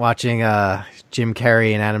spent watching Jim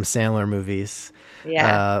Carrey and Adam Sandler movies.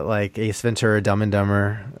 Yeah. Like Ace Ventura, Dumb and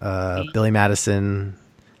Dumber, Billy Madison,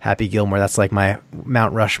 Happy Gilmore. That's like my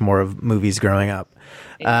Mount Rushmore of movies growing up.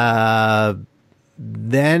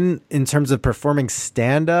 Then in terms of performing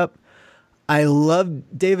stand-up, I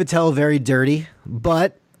love Dave Attell, very dirty,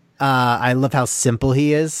 but I love how simple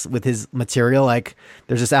he is with his material. Like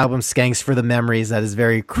there's this album, Skanks for the Memories, that is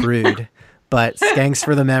very crude, but Skanks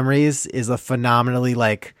for the Memories is a phenomenally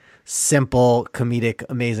like simple, comedic,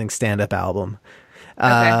 amazing stand-up album.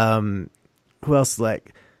 Okay. Who else?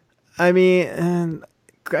 Like, I mean,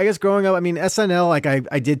 I guess growing up, I mean, SNL, like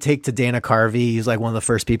I did take to Dana Carvey. He's like one of the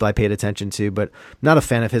first people I paid attention to, but I'm not a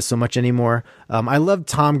fan of his so much anymore. I love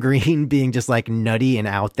Tom Green being just like nutty and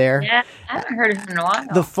out there. Yeah, I haven't heard of him in a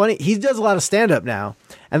while. He does a lot of stand up now.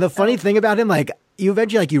 And the funny thing about him, like you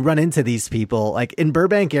eventually, like you run into these people, like in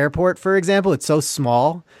Burbank Airport, for example, it's so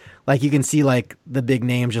small. Like you can see like the big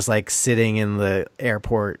names just like sitting in the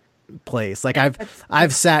airport place. Like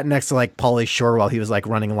I've sat next to like Pauly Shore while he was like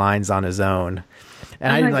running lines on his own.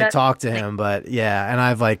 And I didn't like talk to him, but yeah. And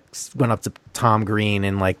I've like went up to Tom Green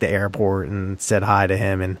in like the airport and said hi to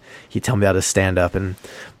him, and he told me about his stand up.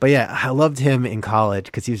 But yeah, I loved him in college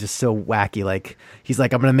because he was just so wacky. Like he's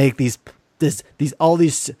like, I'm gonna make these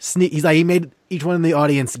sneak. He's like, he made each one in the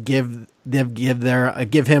audience give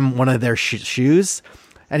him one of their shoes,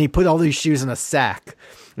 and he put all these shoes in a sack.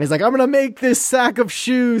 And he's like, I'm gonna make this sack of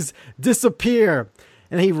shoes disappear.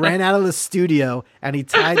 And he ran out of the studio and he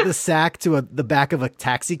tied the sack to the back of a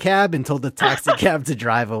taxi cab and told the taxi cab to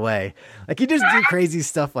drive away. Like he just do crazy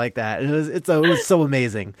stuff like that. It was so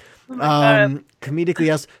amazing. Comedically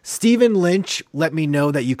else, Stephen Lynch let me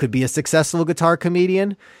know that you could be a successful guitar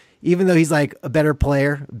comedian, even though he's like a better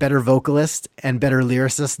player, better vocalist, and better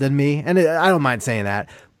lyricist than me. And I don't mind saying that.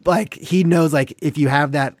 Like he knows, like if you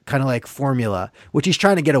have that kind of like formula, which he's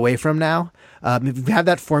trying to get away from now. If you have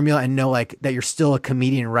that formula and know like that you're still a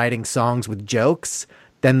comedian writing songs with jokes,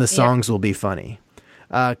 then the songs will be funny.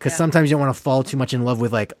 Because sometimes you don't want to fall too much in love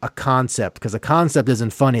with like a concept, because a concept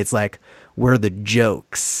isn't funny. It's like, where are the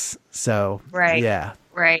jokes? So yeah.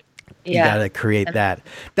 You got to create that.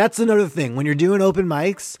 That's another thing. When you're doing open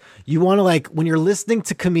mics, you want to like, when you're listening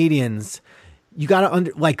to comedians, you got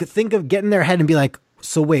to think of getting in their head and be like,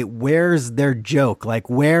 so wait, where's their joke?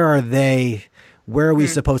 Like, where are they? Where are we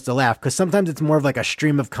supposed to laugh? Because sometimes it's more of like a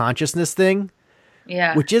stream of consciousness thing,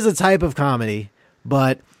 which is a type of comedy,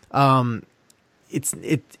 but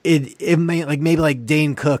it may like maybe like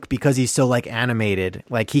Dane Cook, because he's so like animated,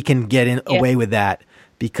 like he can get away with that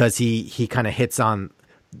because he kind of hits on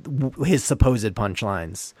his supposed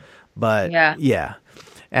punchlines. But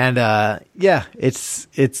and it's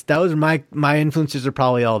that was my influences are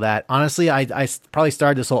probably all that. Honestly, I probably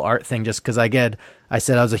started this whole art thing just because I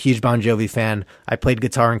said I was a huge Bon Jovi fan. I played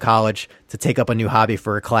guitar in college to take up a new hobby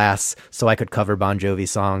for a class so I could cover Bon Jovi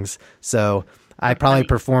songs. So I probably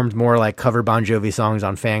performed more like cover Bon Jovi songs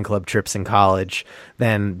on fan club trips in college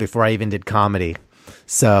than before I even did comedy.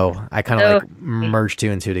 So I kind of like merged two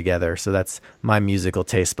and two together. So that's my musical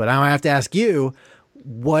taste. But I have to ask you,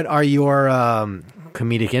 what are your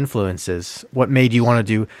comedic influences? What made you want to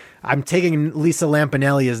do? I'm taking Lisa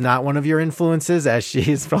Lampanelli is not one of your influences, as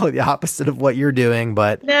she is probably the opposite of what you're doing.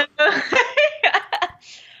 But no.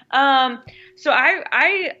 So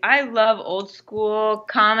I love old school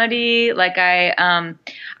comedy. Like I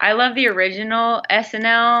love the original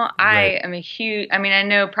SNL. I am a huge. I mean, I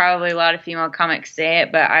know probably a lot of female comics say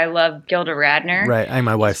it, but I love Gilda Radner. Right.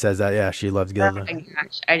 My wife says that. Yeah, she loves Gilda. Oh my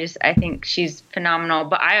gosh, I think she's phenomenal.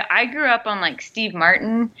 But I grew up on like Steve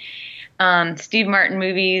Martin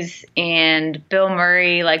movies and Bill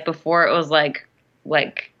Murray. Like before it was like.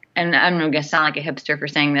 And I'm gonna sound like a hipster for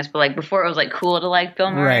saying this, but like before it was like cool to like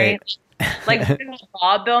Bill Murray. Right. Like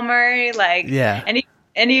Bill Murray, like and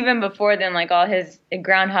even before then, like all his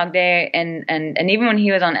Groundhog Day and even when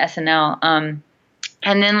he was on SNL, and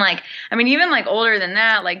then like I mean even like older than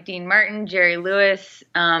that, like Dean Martin, Jerry Lewis,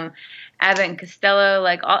 Abbott and Costello,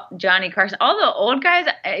 like Johnny Carson, all the old guys,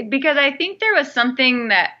 because I think there was something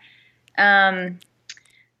that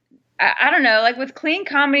I don't know, like with clean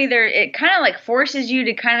comedy, it kind of like forces you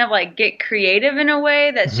to kind of like get creative in a way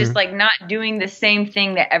that's just like not doing the same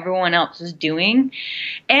thing that everyone else is doing.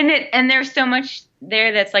 And there's so much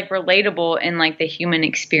there that's like relatable in like the human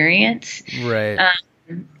experience. Right.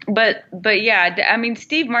 But yeah, I mean,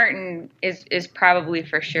 Steve Martin is probably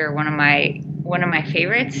for sure one of my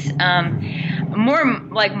favorites. More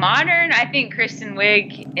like modern, I think Kristen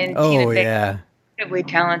Wiig and Tina Fey.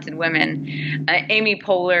 Talented women, Amy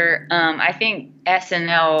Poehler. I think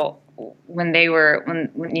SNL when they were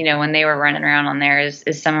running around on there is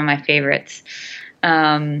some of my favorites.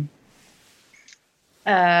 Kristen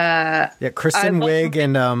Wiig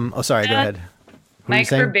and sorry, go ahead. Mike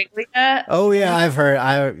Birbiglia. Oh yeah, I've heard.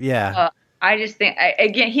 I just think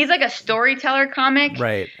again he's like a storyteller comic,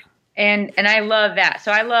 right? And I love that.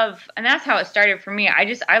 So and that's how it started for me.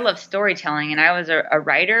 I love storytelling, and I was a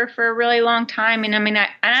writer for a really long time. And I mean,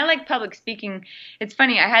 I like public speaking. It's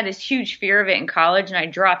funny. I had this huge fear of it in college, and I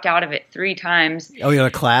dropped out of it 3 times. Oh, you had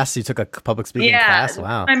a class? You took a public speaking class?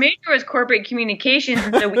 Wow. My major was corporate communications,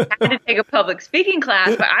 and so we had to take a public speaking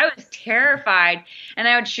class, but I was terrified. And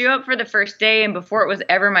I would show up for the first day, and before it was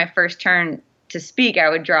ever my first turn to speak, I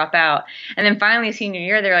would drop out. And then finally senior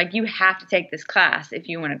year, they're like, you have to take this class if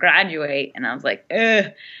you want to graduate. And I was like, ugh.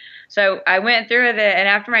 So I went through with it. And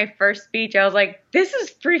after my first speech, I was like, this is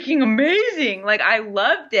freaking amazing. Like, I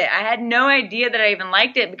loved it. I had no idea that I even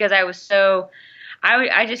liked it because I was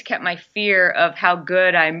I just kept my fear of how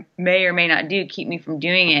good I may or may not do keep me from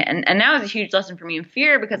doing it. And that was a huge lesson for me in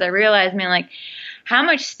fear, because I realized, man, like, how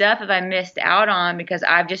much stuff have I missed out on because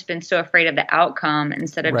I've just been so afraid of the outcome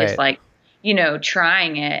instead of just like,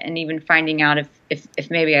 trying it and even finding out if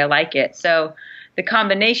maybe I like it. So the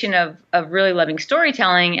combination of really loving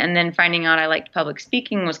storytelling and then finding out I liked public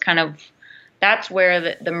speaking was kind of, that's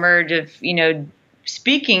where the merge of,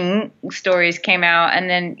 speaking stories came out. And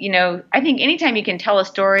then, I think anytime you can tell a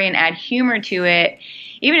story and add humor to it,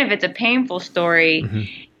 even if it's a painful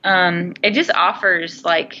story, it just offers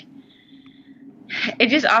like, it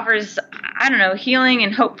just offers, I don't know, healing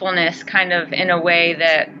and hopefulness kind of in a way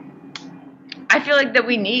that I feel like that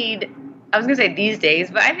we need. I was going to say these days,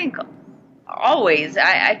 but I think always.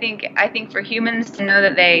 I think for humans to know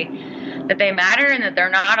that they matter and that they're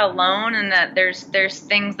not alone, and that there's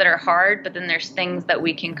things that are hard, but then there's things that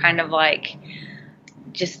we can kind of like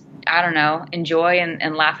just, I don't know, enjoy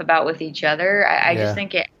and laugh about with each other. I just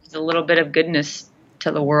think it adds a little bit of goodness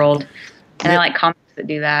to the world, and I like comics that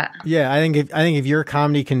do that. Yeah, I think if your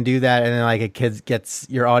comedy can do that, and then like a kid gets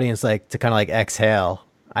your audience like to kind of like exhale,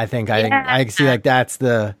 I see like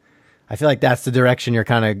I feel like that's the direction you're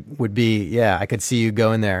kind of would be. Yeah, I could see you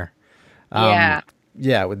going there.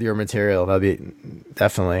 Yeah, with your material, that'd be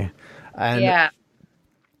definitely. And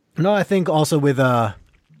no, I think also with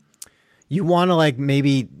you want to like,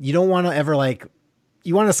 maybe you don't want to ever like,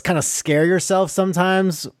 you want to kind of scare yourself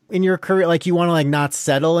sometimes in your career. Like you want to like not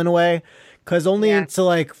settle in a way. Cause only until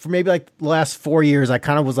like, for maybe like the last 4 years, I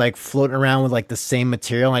kind of was like floating around with like the same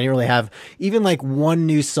material. I didn't really have even like one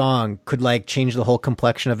new song could like change the whole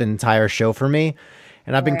complexion of an entire show for me.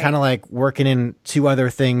 And I've been kind of like working in 2 other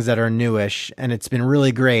things that are newish, and it's been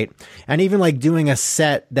really great. And even like doing a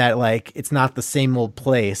set that like, it's not the same old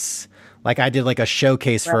place. Like I did like a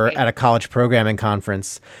showcase at a college programming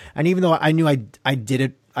conference. And even though I knew I did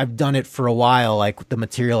it, I've done it for a while, like the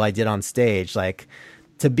material I did on stage, like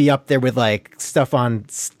to be up there with like stuff on,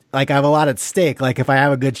 like I have a lot at stake. Like if I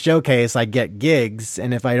have a good showcase, I get gigs.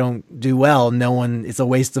 And if I don't do well, it's a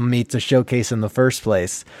waste of me to showcase in the first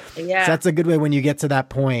place. Yeah. So that's a good way when you get to that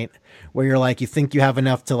point where you're like, you think you have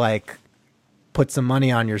enough to like put some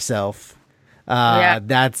money on yourself.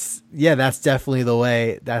 That's definitely the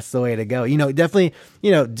way. That's the way to go. Definitely,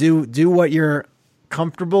 do what you're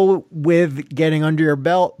comfortable with getting under your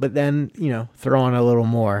belt, but then, throw on a little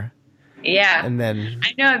more. Yeah. And then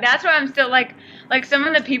I know that's why I'm still like some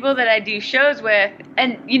of the people that I do shows with,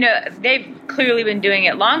 and they've clearly been doing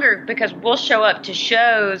it longer, because we'll show up to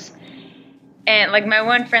shows, and like my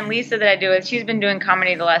one friend Lisa that I do with, she's been doing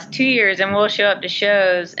comedy the last 2 years, and we'll show up to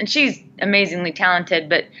shows, and she's amazingly talented,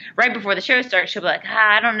 but right before the show starts, she'll be like,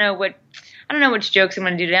 I don't know which jokes I'm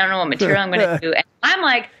going to do today. I don't know what material I'm going to do. And I'm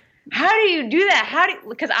like, how do you do that?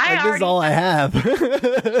 Because this is all I have.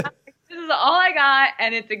 This is all I got,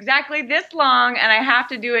 and it's exactly this long, and I have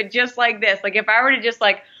to do it just like this. Like if I were to just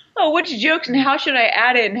like, oh, which jokes and how should I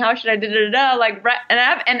add it and how should I da-da-da-da, like,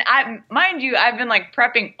 and I mind you, I've been like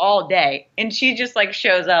prepping all day, and she just like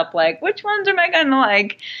shows up like, which ones am I gonna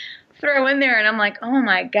like throw in there? And I'm like, oh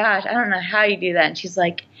my gosh, I don't know how you do that. And she's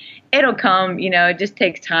like, it'll come, it just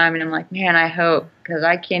takes time. And I'm like, man, I hope, because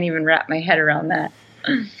I can't even wrap my head around that.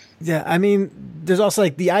 Yeah, I mean, there's also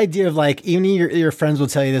like the idea of like, even your friends will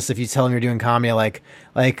tell you this if you tell them you're doing comedy,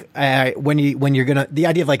 when you're gonna, the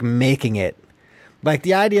idea of like making it, like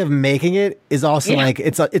the idea of making it is also like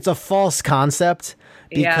it's a false concept,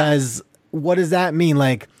 because what does that mean?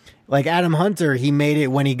 Like Adam Hunter, he made it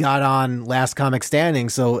when he got on Last Comic Standing,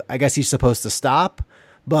 so I guess he's supposed to stop,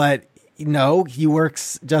 but no, he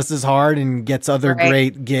works just as hard and gets other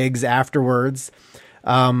great gigs afterwards.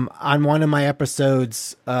 On one of my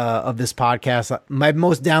episodes of this podcast, my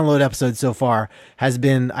most downloaded episode so far has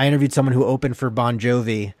been, I interviewed someone who opened for Bon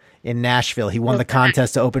Jovi in Nashville. He won the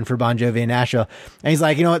contest to open for Bon Jovi in Nashville. And he's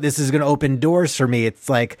like, you know what, this is going to open doors for me. It's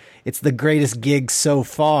like, it's the greatest gig so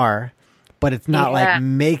far, but it's not like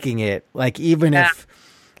making it. Like, even if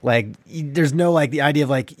like, there's no like the idea of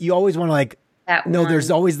like, you always want to like, there's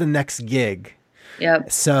always the next gig.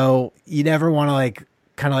 Yep. So you never want to like,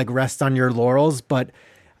 kind of like rest on your laurels, but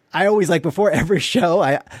I always like before every show,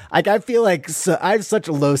 I feel like I have such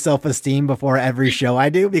low self-esteem before every show I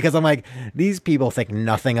do, because I'm like, these people think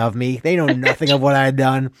nothing of me. They know nothing of what I've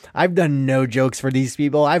done. I've done no jokes for these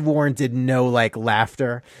people. I've warranted no like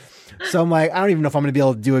laughter. So I'm like, I don't even know if I'm going to be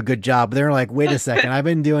able to do a good job. But they're like, wait a second, I've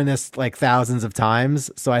been doing this like thousands of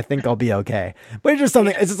times, so I think I'll be okay. But it's just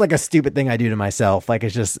something, it's just like a stupid thing I do to myself. Like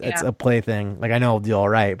it's a play thing. Like I know I'll do all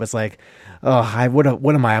right, but it's like, oh,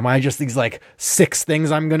 what am I? Am I just these like 6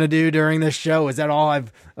 things I'm going to do during this show? Is that all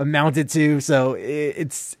I've amounted to? So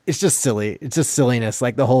it's just silly. It's just silliness.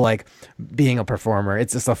 Like the whole, like being a performer,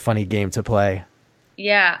 it's just a funny game to play.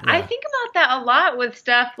 Yeah, I think about that a lot with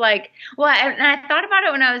stuff like, and I thought about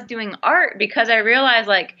it when I was doing art, because I realized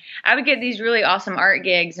like I would get these really awesome art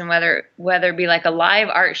gigs, and whether it be like a live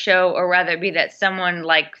art show or whether it be that someone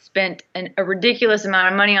like spent a ridiculous amount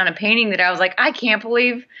of money on a painting that I was like, I can't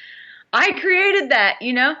believe I created that,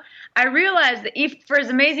 I realized that for as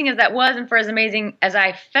amazing as that was and for as amazing as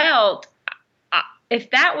I felt, if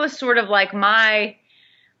that was sort of like my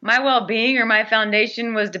my well-being or my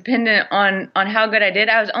foundation was dependent on how good I did.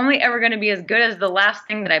 I was only ever going to be as good as the last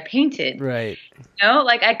thing that I painted. Right. You know,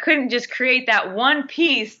 like I couldn't just create that one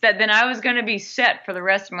piece that then I was going to be set for the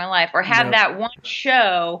rest of my life, or have that one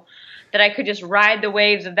show that I could just ride the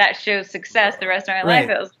waves of that show's success the rest of my life.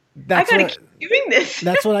 It was, I got to keep doing this.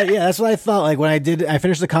 That's what I thought. Like when I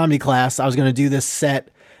finished the comedy class, I was going to do this set.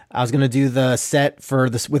 I was going to do the set for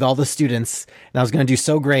this with all the students, and I was going to do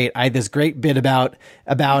so great. I had this great bit about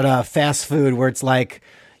fast food where it's like,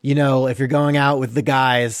 you know, if you're going out with the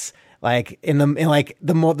guys, like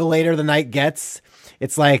the later the night gets,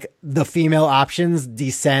 it's like the female options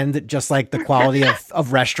descend just like the quality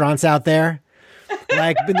of restaurants out there.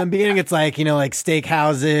 Like in the beginning, it's like, you know, like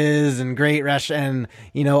steakhouses and great and,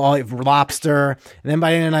 you know, all lobster. And then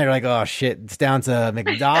by the end of the night, you're like, oh shit, it's down to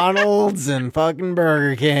McDonald's and fucking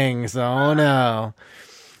Burger King. So, oh no.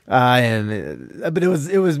 But it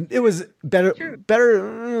was better,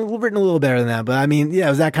 written a little better than that. But I mean, yeah, it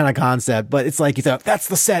was that kind of concept. But it's like you thought that's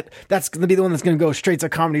the set. That's going to be the one that's going to go straight to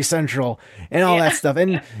Comedy Central and all that stuff.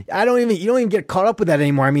 And you don't even get caught up with that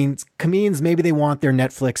anymore. I mean, comedians, maybe they want their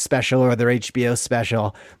Netflix special or their HBO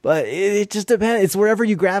special, but it just depends. It's wherever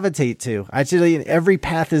you gravitate to. Actually, every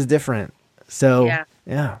path is different. So yeah.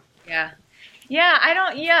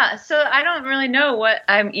 So I don't really know what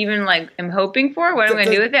I'm even am hoping for, what I'm going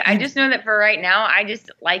to do with it. I just know that for right now, I just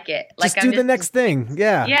like it. Like just do the next thing.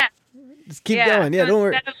 Yeah. Yeah. Just keep going. Yeah. Don't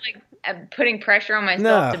worry. Instead of putting pressure on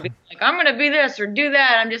myself to be like, I'm going to be this or do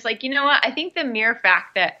that. I'm just like, you know what? I think the mere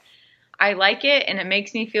fact that I like it and it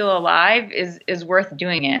makes me feel alive is worth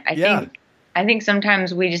doing it. I think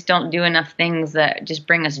sometimes we just don't do enough things that just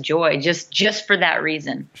bring us joy just for that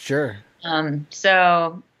reason. Sure.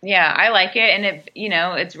 So yeah, I like it, and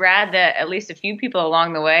it's rad that at least a few people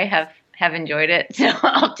along the way have enjoyed it. So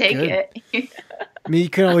I'll take it. I mean, you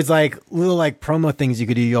can always little promo things you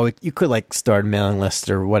could do. You could start a mailing list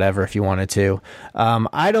or whatever if you wanted to.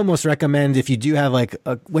 I'd almost recommend if you do have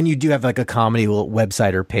when you do have a comedy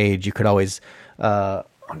website or page, you could always. Do I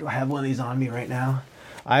have one of these on me right now?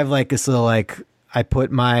 I have this little I put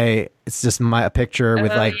it's just a picture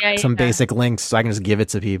with some basic links, so I can just give it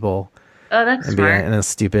to people. Oh, that's smart. And it's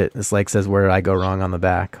stupid. It's says where did I go wrong on the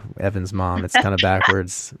back. Evan's mom. It's kind of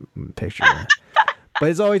backwards picture. But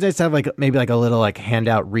it's always nice to have maybe a little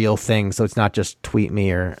handout reel thing, so it's not just tweet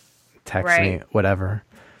me or text me, whatever.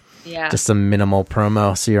 Yeah. Just some minimal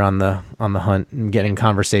promo, so you're on the hunt and getting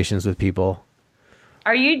conversations with people.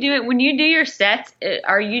 Are you doing when you do your sets?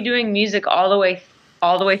 Are you doing music all the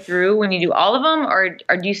way through when you do all of them, or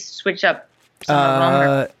do you switch up?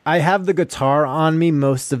 I have the guitar on me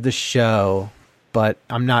most of the show, but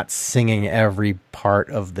I'm not singing every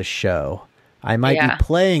part of the show. I might be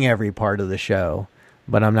playing every part of the show,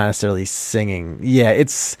 but I'm not necessarily singing. Yeah,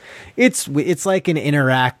 it's like an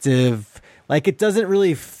interactive. It doesn't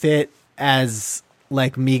really fit as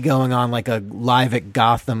me going on a live at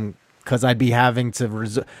Gotham, because I'd be having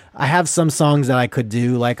to. I have some songs that I could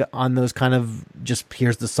do on those kind of just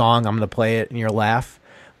here's the song, I'm going to play it and you'll laugh.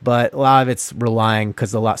 But a lot of it's relying,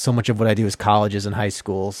 because so much of what I do is colleges and high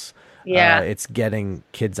schools. Yeah, it's getting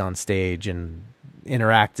kids on stage and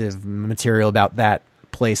interactive material about that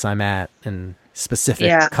place I'm at, and specific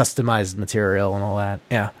customized material and all that.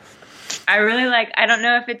 Yeah, I really I don't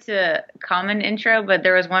know if it's a common intro, but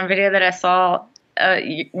there was one video that I saw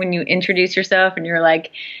when you introduce yourself, and you're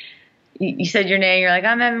you said your name. You're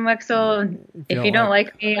I'm Evan Wexel. If you don't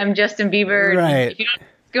like me, I'm Justin Bieber. Right. If you don't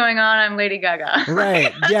going on, I'm Lady Gaga.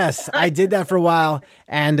 Right. Yes, I did that for a while,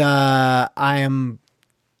 and I'm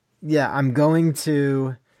going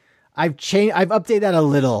to. I've updated that a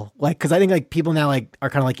little, because I think people now are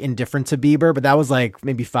kind of indifferent to Bieber, but that was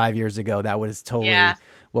maybe 5 years ago. That was totally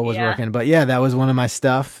what was working. But yeah, that was one of my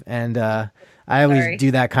stuff, and I always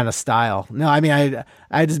do that kind of style. No, I mean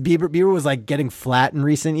I just Bieber was getting flat in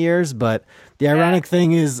recent years, but the ironic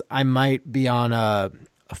thing is I might be on a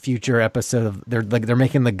future episode of they're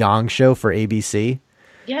making the Gong Show for ABC.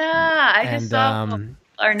 Yeah, I just saw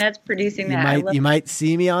Arnett's producing that. You might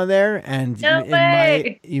see me on there, and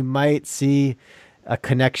you might see a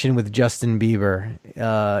connection with Justin Bieber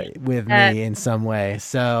with me in some way.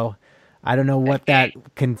 So I don't know what I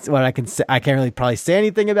can say. I can't really probably say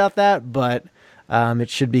anything about that, but it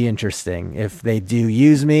should be interesting if they do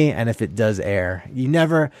use me and if it does air. You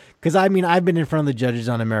never, because I've been in front of the judges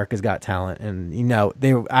on America's Got Talent, and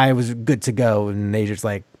I was good to go, and they just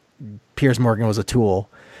Piers Morgan was a tool,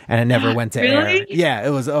 and it never went to air. Yeah, it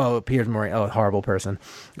was Piers Morgan, horrible person.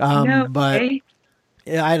 But I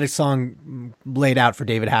had a song laid out for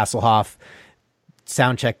David Hasselhoff.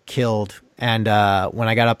 Soundcheck killed, and when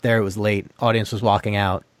I got up there, it was late. Audience was walking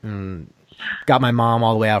out. And got my mom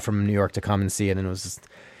all the way out from New York to come and see it, and it was just,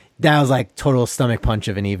 that was like total stomach punch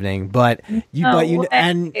of an evening. But and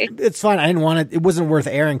it's fine. I didn't want it. It wasn't worth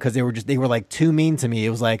airing because they were like too mean to me. It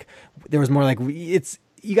was like there was more like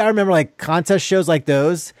you got to remember, like contest shows like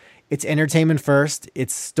those, it's entertainment first,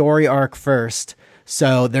 it's story arc first.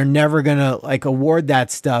 So they're never gonna like award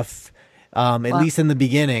that stuff, at least in the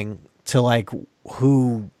beginning, to like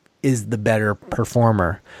who is the better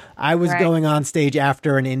performer. I was going on stage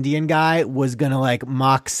after an Indian guy was gonna like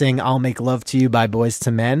mock sing "I'll Make Love to You" by Boys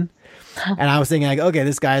to Men. And I was thinking like, okay,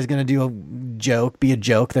 this guy's going to be a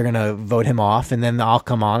joke. They're going to vote him off, and then I'll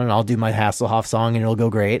come on and I'll do my Hasselhoff song and it'll go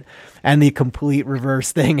great. And the complete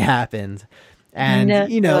reverse thing happened. And,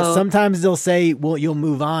 sometimes they'll say, well, you'll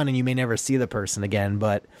move on and you may never see the person again.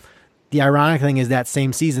 But the ironic thing is that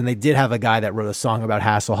same season, they did have a guy that wrote a song about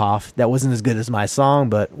Hasselhoff that wasn't as good as my song,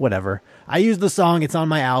 but whatever. I used the song. It's on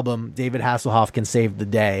my album. David Hasselhoff Can Save the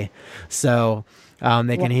Day. So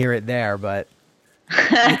they can hear it there, but...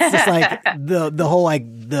 it's just like the whole like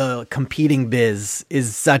the competing biz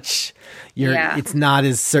is such it's not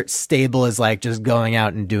as stable as like just going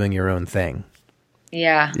out and doing your own thing.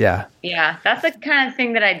 Yeah. That's the kind of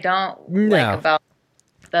thing that I don't like about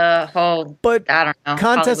the whole. But I don't know.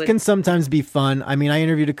 Contests Hollywood. Can sometimes be fun. I mean, I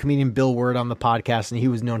interviewed a comedian, Bill Word, on the podcast, and he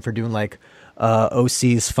was known for doing like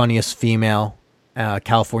OC's Funniest Female,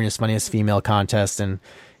 California's Funniest Female contest, and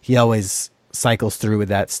he always cycles through with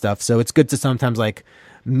that stuff. So it's good to sometimes like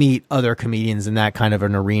meet other comedians in that kind of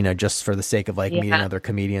an arena just for the sake of like meeting other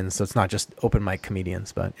comedians. So it's not just open mic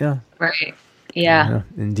comedians, but Right. Yeah.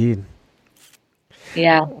 Indeed.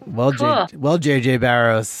 Yeah. Well, cool. JJ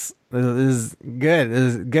Barrows, this is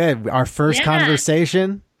good. Our first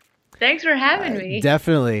conversation. Thanks for having me.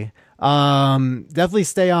 Definitely. Definitely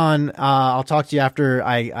stay on. I'll talk to you after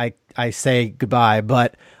I say goodbye,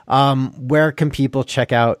 but where can people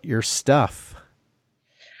check out your stuff?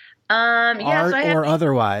 Art or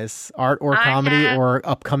otherwise, art or comedy or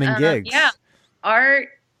upcoming gigs. Art,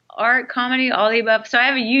 comedy, all the above. So I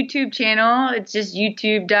have a YouTube channel. It's just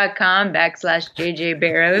youtube.com/JJ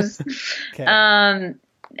Barrows. Okay.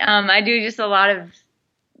 I do just a lot of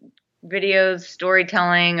videos,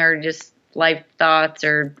 storytelling, or just life thoughts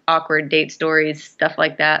or awkward date stories, stuff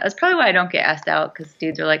like that. That's probably why I don't get asked out, because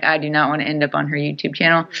dudes are like, I do not want to end up on her YouTube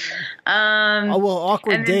channel.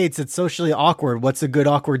 Awkward dates. It's socially awkward. What's a good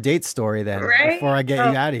awkward date story then? Right? Before I get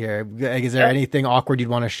you out of here, is there anything awkward you'd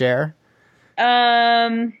want to share?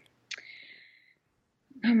 Oh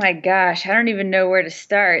my gosh, I don't even know where to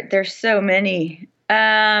start. There's so many.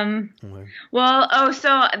 So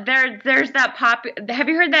there's that pop. Have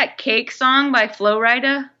you heard that Cake song by Flo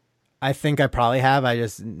Rida? I think I probably have. I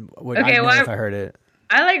just would I know if I heard it.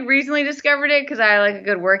 I like recently discovered it because I like a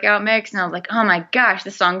good workout mix, and I was like, oh my gosh,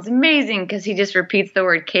 this song's amazing, because he just repeats the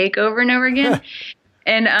word cake over and over again.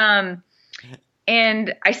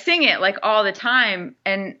 And I sing it like all the time,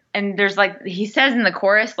 and there's like, he says in the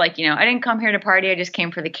chorus, like, I didn't come here to party, I just came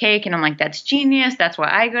for the cake. And I'm like, that's genius. That's why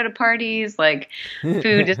I go to parties. Like,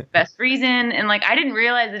 food is the best reason. And like, I didn't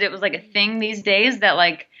realize that it was like a thing these days that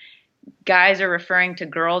like guys are referring to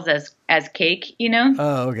girls as cake,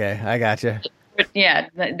 Oh, okay. I gotcha. Yeah,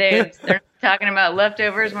 they're talking about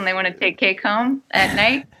leftovers when they want to take cake home at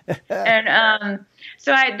night. And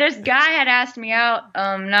so this guy had asked me out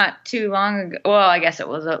not too long ago. Well, I guess it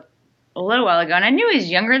was a little while ago, and I knew he was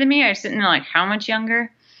younger than me. I just didn't know like how much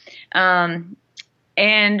younger. But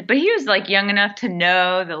he was like young enough to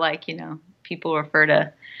know that like people refer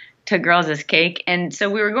to girls as cake. And so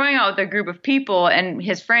we were going out with a group of people, and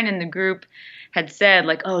his friend in the group had said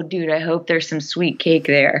like, oh dude, I hope there's some sweet cake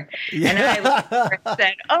there. Yeah. And I looked at her and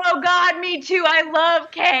said, oh God, me too. I love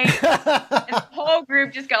cake. And the whole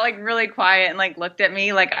group just got like really quiet and like looked at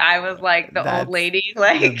me like I was like the old lady.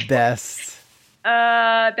 Like the best.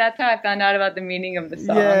 That's how I found out about the meaning of the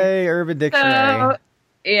song. Yay, Urban Dictionary.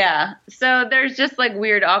 So there's just like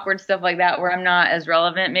weird, awkward stuff like that where I'm not as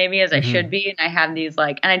relevant maybe as I should be. And I have these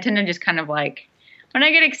like, and I tend to just kind of like, when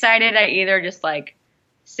I get excited, I either just like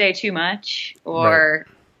say too much or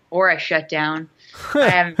I shut down. I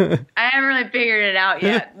haven't really figured it out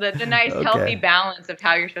yet. The nice healthy balance of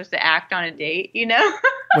how you're supposed to act on a date,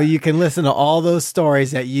 Well, you can listen to all those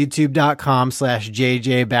stories at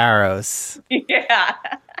youtube.com/JJ Barrows. Yeah.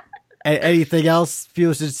 Anything else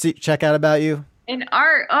people should check out about you? In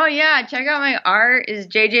art, check out my art. Is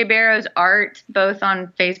JJ Barrows Art, both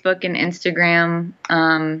on Facebook and Instagram.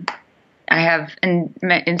 I have, and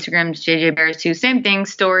my Instagram's JJ Barrows too. Same thing,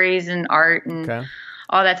 stories and art and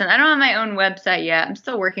all that stuff. I don't have my own website yet. I'm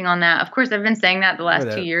still working on that. Of course, I've been saying that the last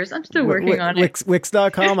 2 years. I'm still working on it.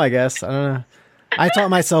 Wix.com, I guess. I don't know. I taught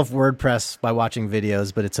myself WordPress by watching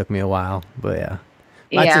videos, but it took me a while. But yeah.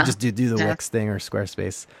 I'd say just do the Wix thing or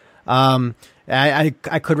Squarespace. I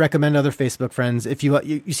could recommend other Facebook friends. If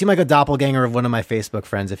you seem like a doppelganger of one of my Facebook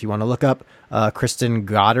friends. If you want to look up Kristen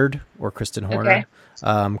Goddard or Kristen Horner. Okay.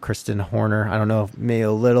 Kristen Horner. I don't know if may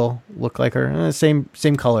a little look like her. Same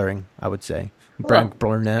coloring, I would say.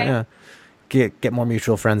 Brunette. Okay. Yeah. Get more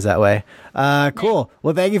mutual friends that way. Cool.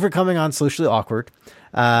 Well, thank you for coming on Socially Awkward.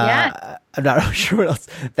 I'm not sure what else.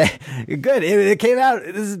 Good. It came out.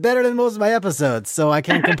 This is better than most of my episodes, so I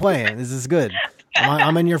can't complain. This is good.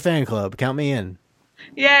 I'm in your fan club. Count me in.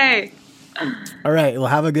 Yay. All right. Well,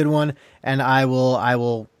 have a good one. And I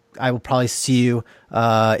will probably see you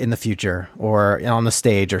in the future or on the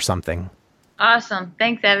stage or something. Awesome.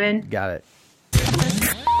 Thanks, Evan. Got it.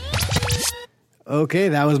 Okay.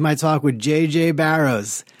 That was my talk with JJ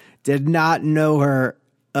Barrows. Did not know her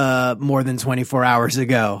more than 24 hours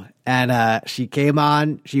ago. And she came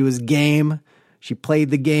on. She was game. She played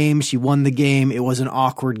the game. She won the game. It was an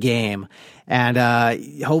awkward game. And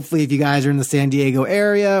hopefully if you guys are in the San Diego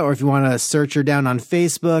area or if you want to search her down on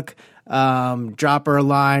Facebook, drop her a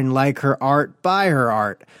line, like her art, buy her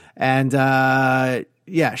art. And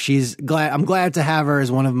yeah, I'm glad to have her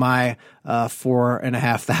as one of my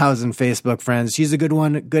 4,500 Facebook friends. She's a good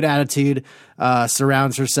one, good attitude,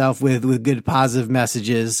 surrounds herself with good positive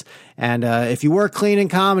messages. And if you work clean in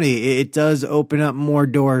comedy, it does open up more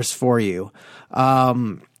doors for you.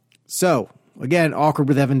 So again,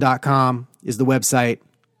 awkwardwithevan.com is the website,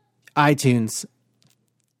 iTunes,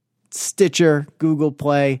 Stitcher, Google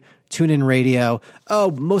Play, TuneIn Radio. Oh,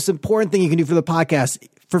 most important thing you can do for the podcast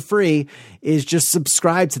for free is just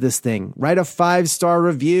subscribe to this thing. Write a 5-star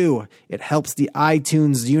review. It helps the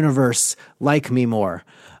iTunes universe like me more.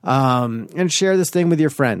 And share this thing with your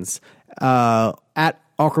friends. At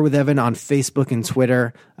Awkward with Evan on Facebook and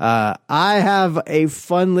Twitter. I have a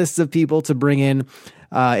fun list of people to bring in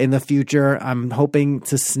the future. I'm hoping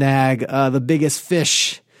to snag the biggest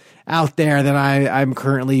fish out there that I'm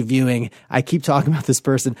currently viewing. I keep talking about this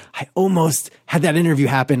person. I almost had that interview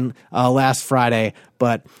happen last Friday,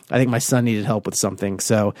 but I think my son needed help with something.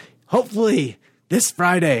 So hopefully this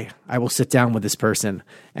Friday I will sit down with this person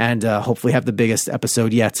and hopefully have the biggest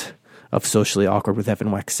episode yet of Socially Awkward with Evan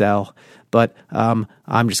Wexell. But I'm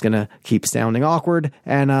just going to keep sounding awkward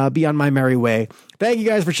and be on my merry way. Thank you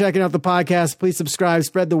guys for checking out the podcast. Please subscribe,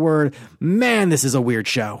 spread the word. Man, this is a weird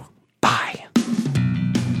show. Bye.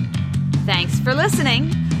 Thanks for listening.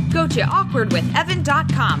 Go to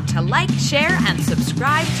awkwardwithevan.com to like, share, and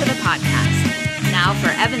subscribe to the podcast. Now for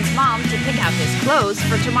Evan's mom to pick out his clothes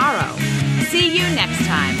for tomorrow. See you next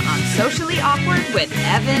time on Socially Awkward with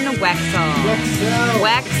Evan Wexell.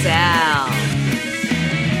 Wexell.